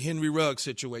midst of the Henry Ruggs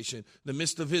situation, the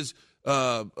midst of his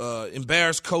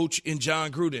embarrassed coach in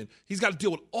John Gruden. He's got to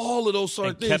deal with all of those sort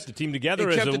of things. Kept the team together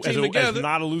as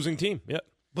not a losing team. Yep.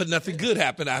 But nothing good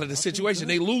happened out of the situation.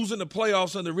 They lose in the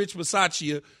playoffs under Rich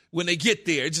Bisaccia when they get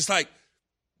there. It's just like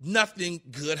nothing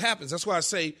good happens. That's why I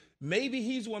say maybe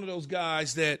he's one of those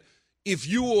guys that if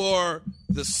you are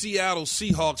the Seattle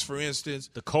Seahawks, for instance,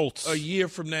 the Colts, a year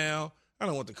from now, I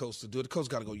don't want the Colts to do it. The Colts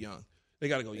got to go young. They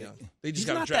got to go young. They just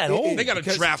got to draft. They got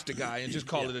to draft a guy and just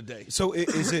call it a day. So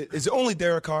is it only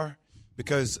Derek Carr?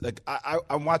 Because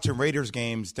I'm watching Raiders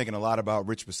games thinking a lot about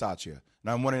Rich Bisaccia. And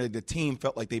I'm wondering if the team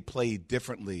felt like they played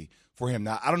differently for him.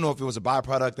 Now, I don't know if it was a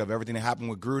byproduct of everything that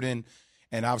happened with Gruden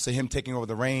and obviously him taking over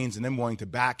the reins and then wanting to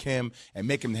back him and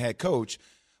make him the head coach.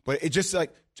 But it just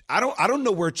like I don't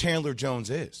know where Chandler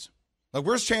Jones is. Like,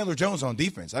 where's Chandler Jones on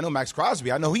defense? I know Max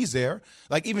Crosby. I know he's there.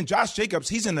 Like, even Josh Jacobs,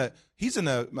 he's in a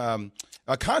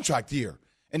contract year.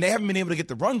 And they haven't been able to get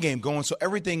the run game going, so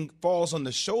everything falls on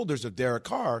the shoulders of Derek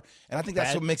Carr, and I think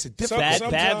that's what makes it difficult.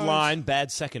 Bad line,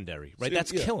 bad secondary, right?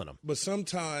 That's killing them. But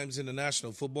sometimes in the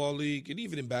National Football League, and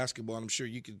even in basketball, I'm sure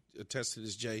you could attest to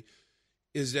this, Jay,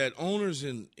 is that owners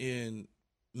in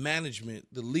management,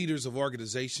 the leaders of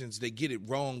organizations, they get it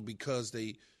wrong because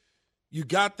you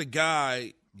got the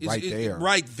guy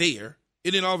right there,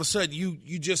 and then all of a sudden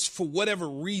you just, for whatever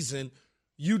reason,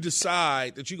 you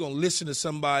decide that you're going to listen to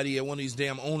somebody at one of these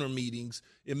damn owner meetings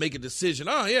and make a decision.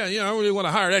 Oh, yeah, I really want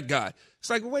to hire that guy. It's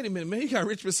like, well, wait a minute, man. You got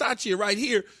Rich Bisaccia right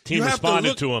here. Team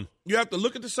responded to him. You have to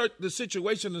look at the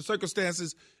situation, the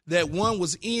circumstances that one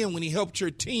was in when he helped your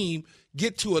team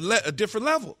get to a different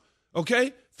level,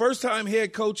 okay? First-time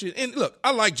head coach. And, look,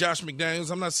 I like Josh McDaniels.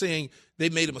 I'm not saying they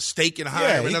made a mistake in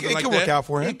hiring or nothing like that. It could work out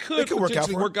for him. It could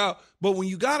potentially work out. But when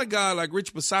you got a guy like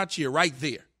Rich Bisaccia right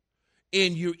there,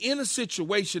 and you're in a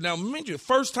situation, now remember,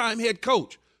 first-time head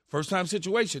coach, first-time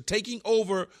situation, taking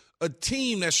over a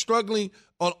team that's struggling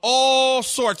on all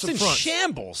sorts of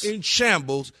fronts. In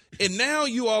shambles. And now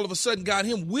you all of a sudden got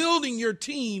him wielding your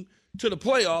team to the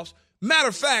playoffs. Matter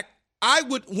of fact,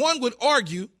 one would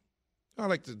argue, I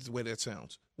like the way that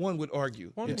sounds. One would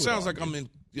argue. It sounds like I'm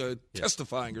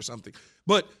testifying or something.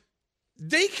 But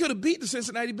they could have beat the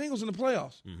Cincinnati Bengals in the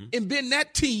playoffs and been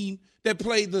that team that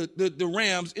played the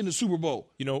Rams in the Super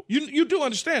Bowl. You do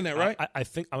understand that, right?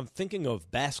 I'm thinking of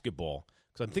basketball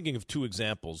because I'm thinking of two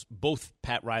examples, both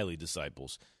Pat Riley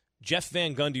disciples. Jeff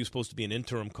Van Gundy was supposed to be an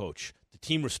interim coach. The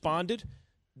team responded.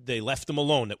 They left him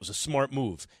alone. That was a smart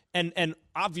move. And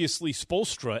obviously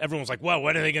Spoelstra, everyone's like, well,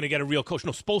 when are they going to get a real coach?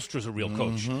 No, Spoelstra's a real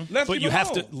coach. But you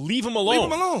have to leave him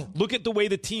alone. Look at the way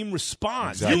the team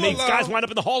responds. Exactly. And these guys wind up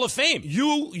in the Hall of Fame.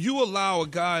 You allow a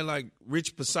guy like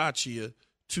Rich Bisaccia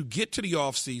to get to the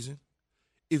offseason,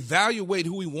 evaluate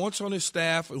who he wants on his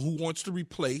staff and who wants to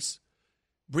replace,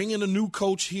 bring in a new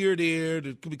coach here or there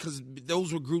because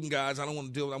those were Gruden guys. I don't want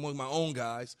to deal with them. I want my own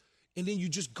guys. And then you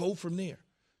just go from there.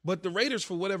 But the Raiders,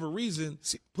 for whatever reason,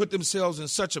 put themselves in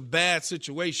such a bad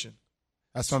situation.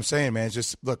 That's what I'm saying, man.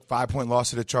 Just, look, 5-point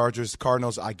loss to the Chargers. The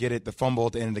Cardinals, I get it, the fumble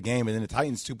at the end of the game, and then the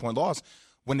Titans, 2-point loss.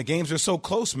 When the games are so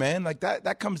close, man, like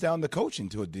that comes down to coaching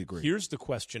to a degree. Here's the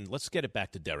question. Let's get it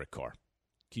back to Derek Carr.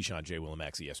 Keyshawn, J.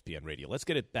 Willimax, ESPN Radio. Let's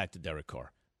get it back to Derek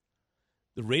Carr.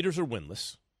 The Raiders are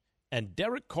winless, and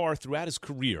Derek Carr, throughout his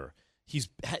career, he's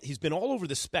been all over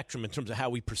the spectrum in terms of how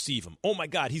we perceive him. Oh, my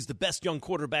God, he's the best young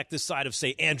quarterback this side of,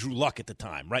 say, Andrew Luck at the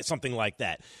time, right? Something like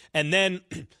that. And then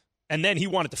he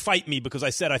wanted to fight me because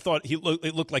I said I thought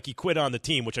it looked like he quit on the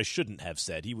team, which I shouldn't have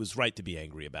said. He was right to be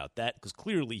angry about that because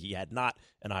clearly he had not,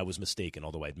 and I was mistaken,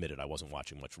 although I admitted I wasn't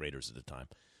watching much Raiders at the time.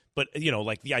 But,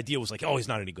 like the idea was like, oh, he's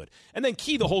not any good. And then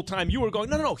Key, the whole time you were going,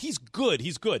 no, he's good.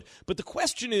 But the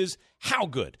question is, how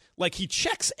good? Like, he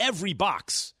checks every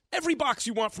box. Every box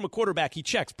you want from a quarterback, he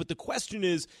checks. But the question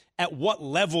is, at what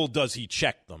level does he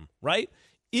check them, right?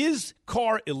 Is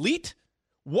Carr elite?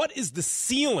 What is the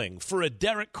ceiling for a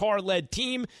Derek Carr-led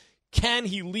team? Can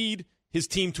he lead his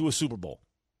team to a Super Bowl?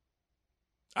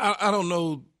 I don't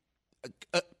know.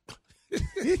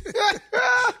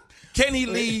 Can he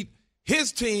lead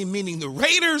his team, meaning the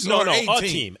Raiders, or a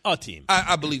team? A team.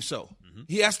 I believe so. Mm-hmm.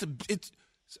 He has to.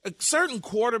 Certain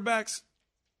quarterbacks,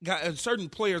 certain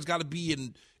players got to be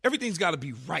in. Everything's got to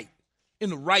be right in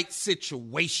the right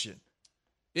situation.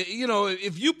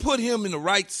 If you put him in the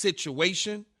right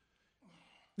situation,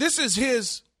 this is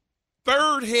his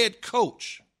third head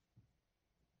coach.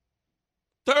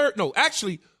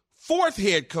 Fourth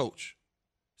head coach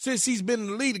since he's been in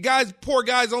the league. Poor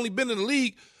guy's only been in the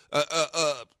league.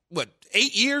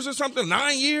 8 years or something?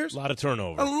 9 years? A lot of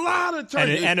turnover.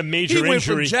 And a major injury. He went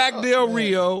from Jack Del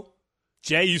Rio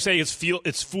Jay, you say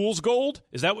it's fool's gold?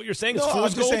 Is that what you're saying? It's No,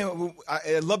 fool's I'm just gold?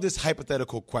 saying, I love this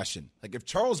hypothetical question. Like, if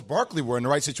Charles Barkley were in the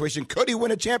right situation, could he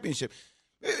win a championship?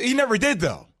 He never did,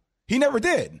 though. He never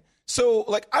did. So,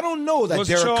 like, I don't know that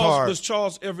Derek Carr. Was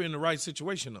Charles ever in the right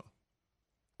situation, though?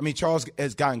 I mean, Charles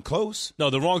has gotten close. No,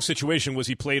 the wrong situation was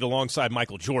he played alongside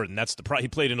Michael Jordan. That's he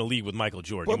played in a league with Michael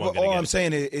Jordan. But all I'm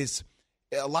saying is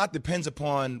a lot depends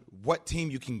upon what team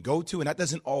you can go to, and that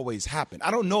doesn't always happen. I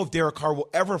don't know if Derek Carr will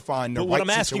ever find the right situation. But what I'm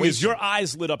asking is, your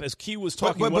eyes lit up as Key was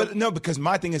talking. But no, because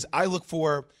my thing is, I look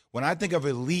for, when I think of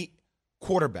elite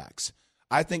quarterbacks,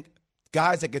 I think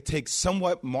guys that could take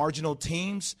somewhat marginal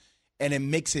teams, and it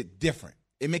makes it different.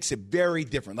 It makes it very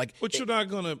different. But you're not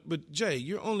gonna. But Jay,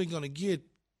 you're only gonna get.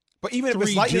 But even if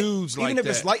it's lightning,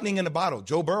 it's lightning in a bottle.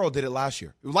 Joe Burrow did it last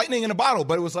year. It was lightning in a bottle,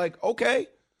 but it was like, okay.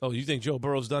 Oh, you think Joe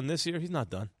Burrow's done this year? He's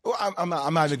not done. Well, I'm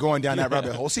not even going down that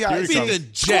rabbit hole. See how I beat the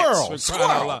Jets.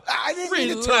 Squirrel. I didn't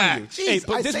mean to tell you. Hey,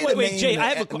 but Jay,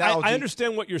 I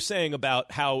understand what you're saying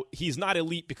about how he's not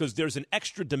elite because there's an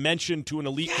extra dimension to an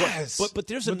elite. Yes. But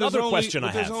there's another question I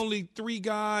have. There's only 3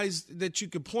 guys that you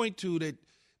could point to that.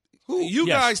 You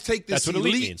guys take this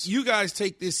elite. You guys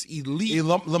take this elite.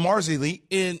 Lamar's elite,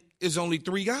 and it's only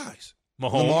 3 guys.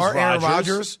 Mahomes, Lamar, Aaron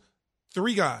Rodgers,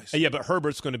 3 guys. Yeah, but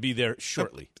Herbert's going to be there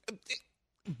shortly.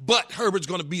 But Herbert's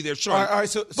going to be there shortly. All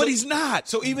right, but he's not.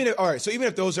 So even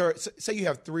if those are, say you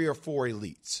have 3 or 4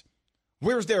 elites,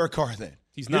 where's Derek Carr then?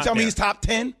 He's not. You tell me he's top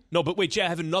 10? No, but wait, Jay, I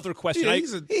have another question. Yeah,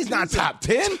 he's not top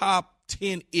 10. Top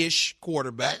 10-ish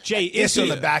quarterback. Jay, is on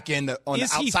the back end, on the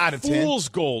outside of 10? Is fool's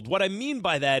gold? What I mean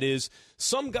by that is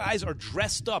some guys are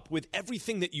dressed up with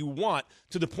everything that you want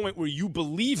to the point where you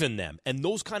believe in them. And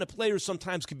those kind of players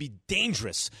sometimes can be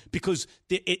dangerous because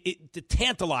they're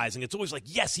tantalizing. It's always like,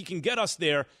 yes, he can get us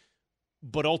there,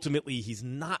 but ultimately he's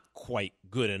not quite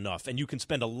good enough. And you can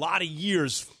spend a lot of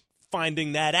years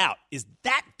finding that out. Is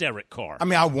that Derek Carr? I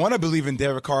mean, I want to believe in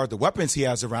Derek Carr, the weapons he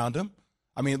has around him.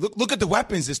 I mean, look at the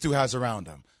weapons this dude has around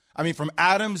him. I mean, from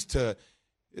Adams to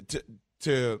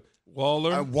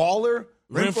Waller.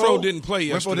 Renfro didn't play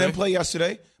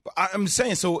yesterday. But I'm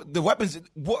saying, so the weapons,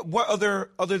 what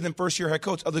other than first-year head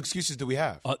coach, other excuses do we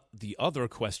have? The other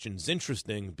question's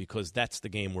interesting because that's the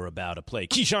game we're about to play.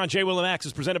 Keyshawn, J. Will, and Max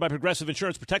is presented by Progressive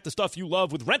Insurance. Protect the stuff you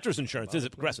love with Renters Insurance.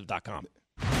 Visit Progressive.com.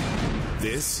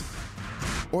 This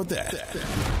or that.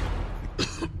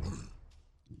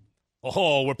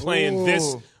 Oh, we're playing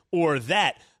this or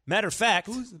that. Matter of fact,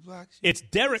 it's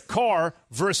Derek Carr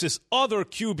versus other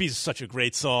QBs. Such a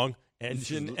great song.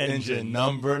 Engine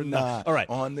number 9. All right.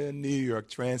 On the New York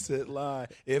Transit line.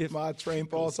 If my train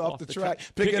falls off the track,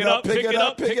 pick it up.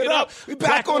 We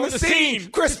back on the scene.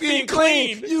 Crispy and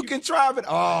clean. You can drive it.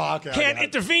 Oh, okay. Can't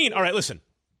intervene. All right, listen.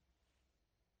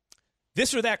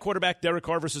 This or that quarterback, Derek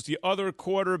Carr versus the other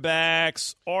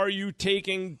quarterbacks. Are you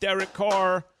taking Derek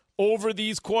Carr over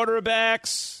these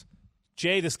quarterbacks?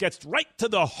 Jay, this gets right to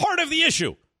the heart of the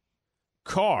issue.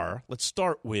 Carr, let's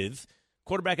start with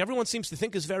quarterback everyone seems to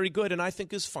think is very good and I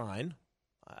think is fine.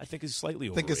 I think is slightly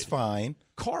overrated. I think it's fine.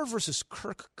 Carr versus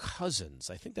Kirk Cousins.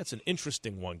 I think that's an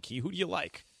interesting one, Key. Who do you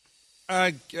like?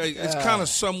 It's kind of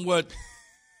somewhat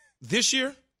this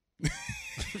year.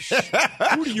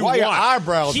 Who do you Why want? your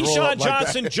eyebrows roll up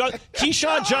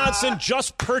Keyshawn Johnson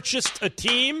just purchased a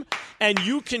team, and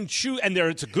you can choose. And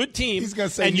it's a good team. He's gonna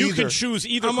say and neither. You can choose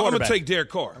either I'm quarterback. going to take Derek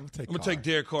Carr. I'm going to take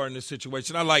Derek Carr in this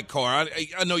situation. I like Carr.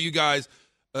 I know you guys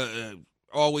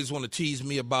always want to tease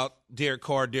me about Derek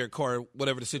Carr,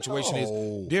 whatever the situation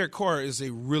is. Derek Carr is a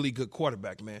really good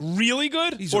quarterback, man. Really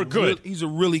good? He's good? He's a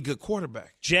really good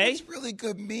quarterback. Jay? It's really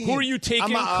good mean. Who are you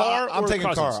taking, Carr or I'm taking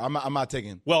Cousins? Carr. I'm not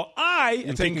taking. Well, I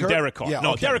am taking Derek Carr. Yeah,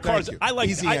 no, okay, Derek Carr.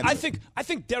 I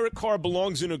think Derek Carr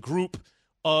belongs in a group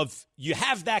of you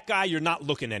have that guy, you're not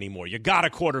looking anymore. You got a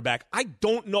quarterback. I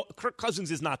don't know. Kirk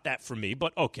Cousins is not that for me,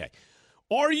 but okay.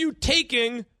 Are you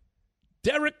taking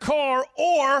Derek Carr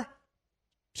or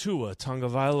Tua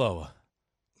Tagovailoa?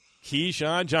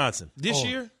 Keyshawn Johnson. This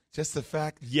year? Just the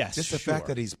fact, yes, just the fact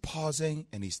that he's pausing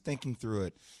and he's thinking through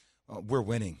it. We're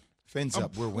winning. Fins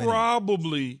up. We're winning.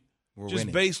 Probably we're just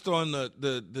winning. based on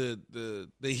the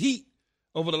heat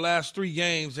over the last 3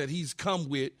 games that he's come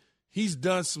with. He's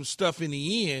done some stuff in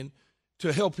the end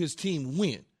to help his team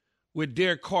win, where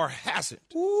Derek Carr hasn't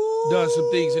done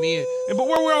some things in the end. But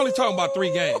we're only talking about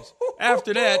 3 games.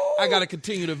 After that, I got to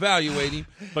continue to evaluate him.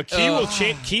 But Key will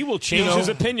change his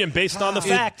opinion based on the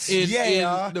facts.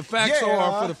 The facts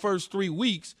are for the first 3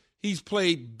 weeks, he's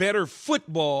played better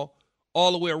football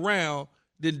all the way around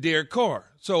than Derek Carr.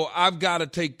 So I've got to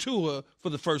take Tua for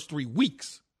the first 3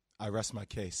 weeks. I rest my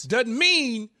case. Doesn't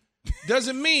mean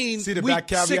doesn't mean See the week back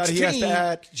caveat 16, he has to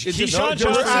add? Keyshawn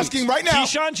Johnson. We're asking right now.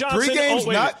 Keyshawn Johnson. 3 games,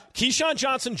 not. Keyshawn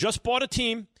Johnson just bought a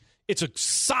team. It's a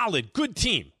solid, good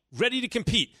team, ready to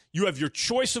compete. You have your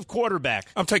choice of quarterback.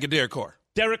 I'm taking Derek Carr.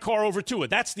 Derek Carr over Tua.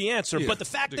 That's the answer. Yeah, but the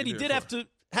fact that he did Carr.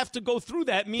 have to go through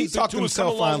that means He talked that Tua's come a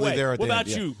himself long finally way. there at What the about end,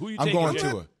 yeah. you? Who you I'm taking? going Jay?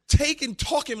 Tua.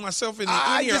 Talking myself in the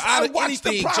I watched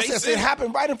the process. Jason. It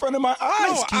happened right in front of my eyes.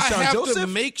 No, I Keyshawn have Joseph. to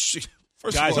make sure.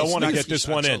 Guys, I want to get this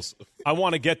one in. I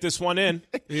want to get this one in.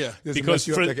 Yeah, because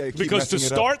to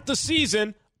start the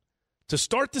season,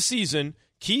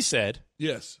 Key said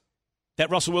yes that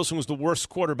Russell Wilson was the worst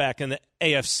quarterback in the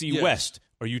AFC Yes. West.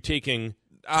 Are you taking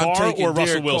I'm Carr taking or Russell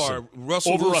Derek Wilson? Carr.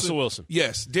 Russell Wilson.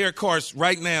 Yes, Derek Carr's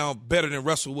right now better than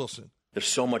Russell Wilson. There's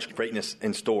so much greatness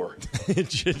in store.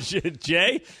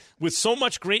 Jay, with so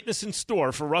much greatness in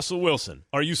store for Russell Wilson,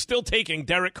 are you still taking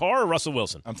Derek Carr or Russell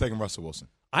Wilson? I'm taking Russell Wilson.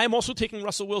 I am also taking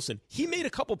Russell Wilson. He made a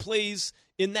couple plays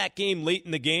in that game late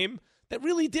in the game that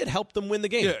really did help them win the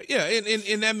game. Yeah,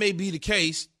 and that may be the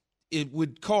case.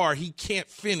 With Carr, he can't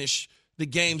finish the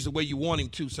games the way you want him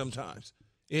to sometimes.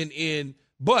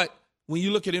 But when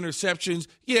you look at interceptions,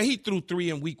 yeah, he threw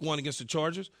 3 in week 1 against the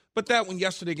Chargers. But that one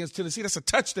yesterday against Tennessee, that's a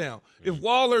touchdown. If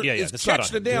Waller is catch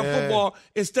the damn football,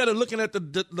 instead of looking at the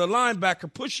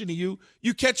linebacker pushing to you,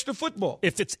 you catch the football.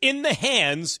 If it's in the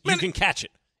hands, you can catch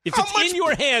it. If it's in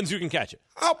your hands, you can catch it.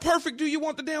 How perfect do you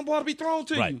want the damn ball to be thrown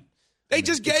to Right. you? They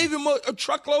just gave him a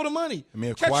truckload of money. I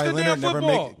mean, if Catch Kawhi the damn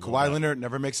football. Leonard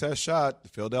never makes that shot. The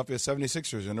Philadelphia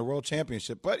 76ers in the World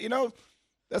Championship. But,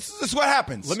 this is what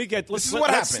happens.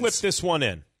 Let's slip this one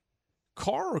in.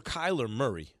 Carr or Kyler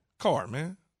Murray? Carr,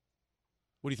 man.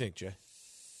 What do you think, Jay?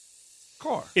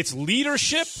 Carr. It's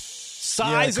leadership,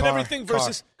 size, and everything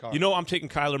versus. Carr. I'm taking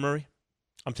Kyler Murray.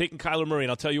 I'm taking Kyler Murray,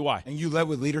 and I'll tell you why. And you led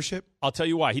with leadership? I'll tell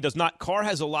you why. He does not. Carr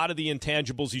has a lot of the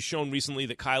intangibles he's shown recently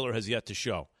that Kyler has yet to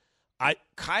show.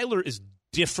 Kyler is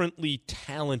differently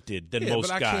talented than most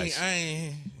guys.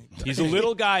 He's a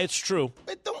little guy. It's true.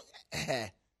 But don't.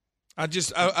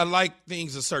 I like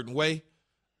things a certain way.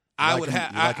 I would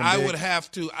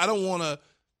have to. I don't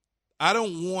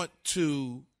want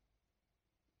to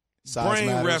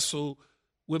brain wrestle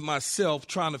with myself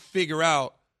trying to figure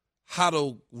out how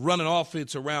to run an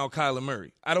offense around Kyler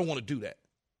Murray. I don't want to do that.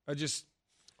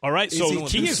 All right, so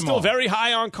Key is still very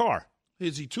high on Carr.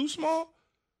 Is he too small?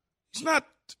 He's not.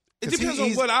 It depends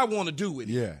on what I want to do with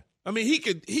it. Yeah. I mean, he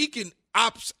can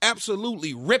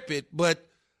absolutely rip it, but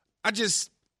I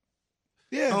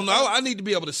don't know. I need to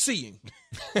be able to see him.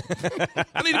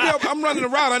 I'm running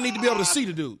around. I need to be able to see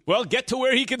the dude. Well, get to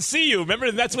where he can see you.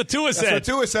 Remember, that's what Tua said. That's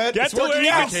what Tua said. Get to where he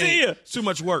can see you. It's too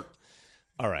much work.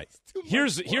 All right.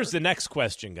 Here's the next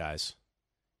question, guys.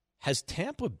 Has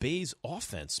Tampa Bay's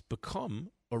offense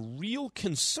become a real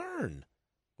concern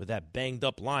with that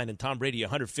banged-up line and Tom Brady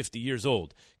 150 years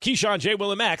old? Keyshawn, J.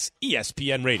 Will, and Max,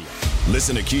 ESPN Radio.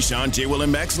 Listen to Keyshawn, J. Will,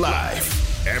 and Max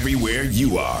live everywhere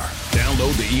you are.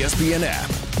 Download the ESPN app.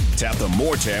 Tap the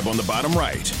More tab on the bottom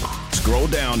right. Scroll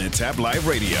down and tap Live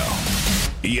Radio.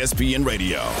 ESPN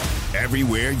Radio,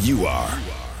 everywhere you are.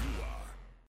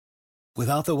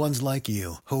 Without the ones like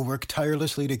you, who work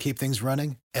tirelessly to keep things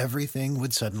running, everything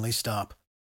would suddenly stop.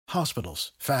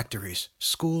 Hospitals, factories,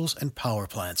 schools, and power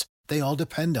plants, they all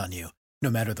depend on you. No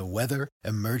matter the weather,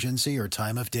 emergency, or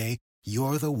time of day,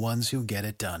 you're the ones who get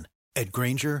it done. At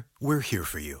Grainger, we're here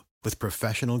for you with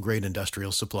professional-grade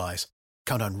industrial supplies.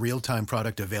 Count on real-time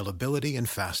product availability and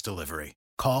fast delivery.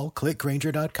 Call, click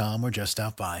Grainger.com, or just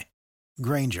stop by.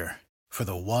 Grainger, for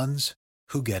the ones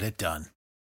who get it done.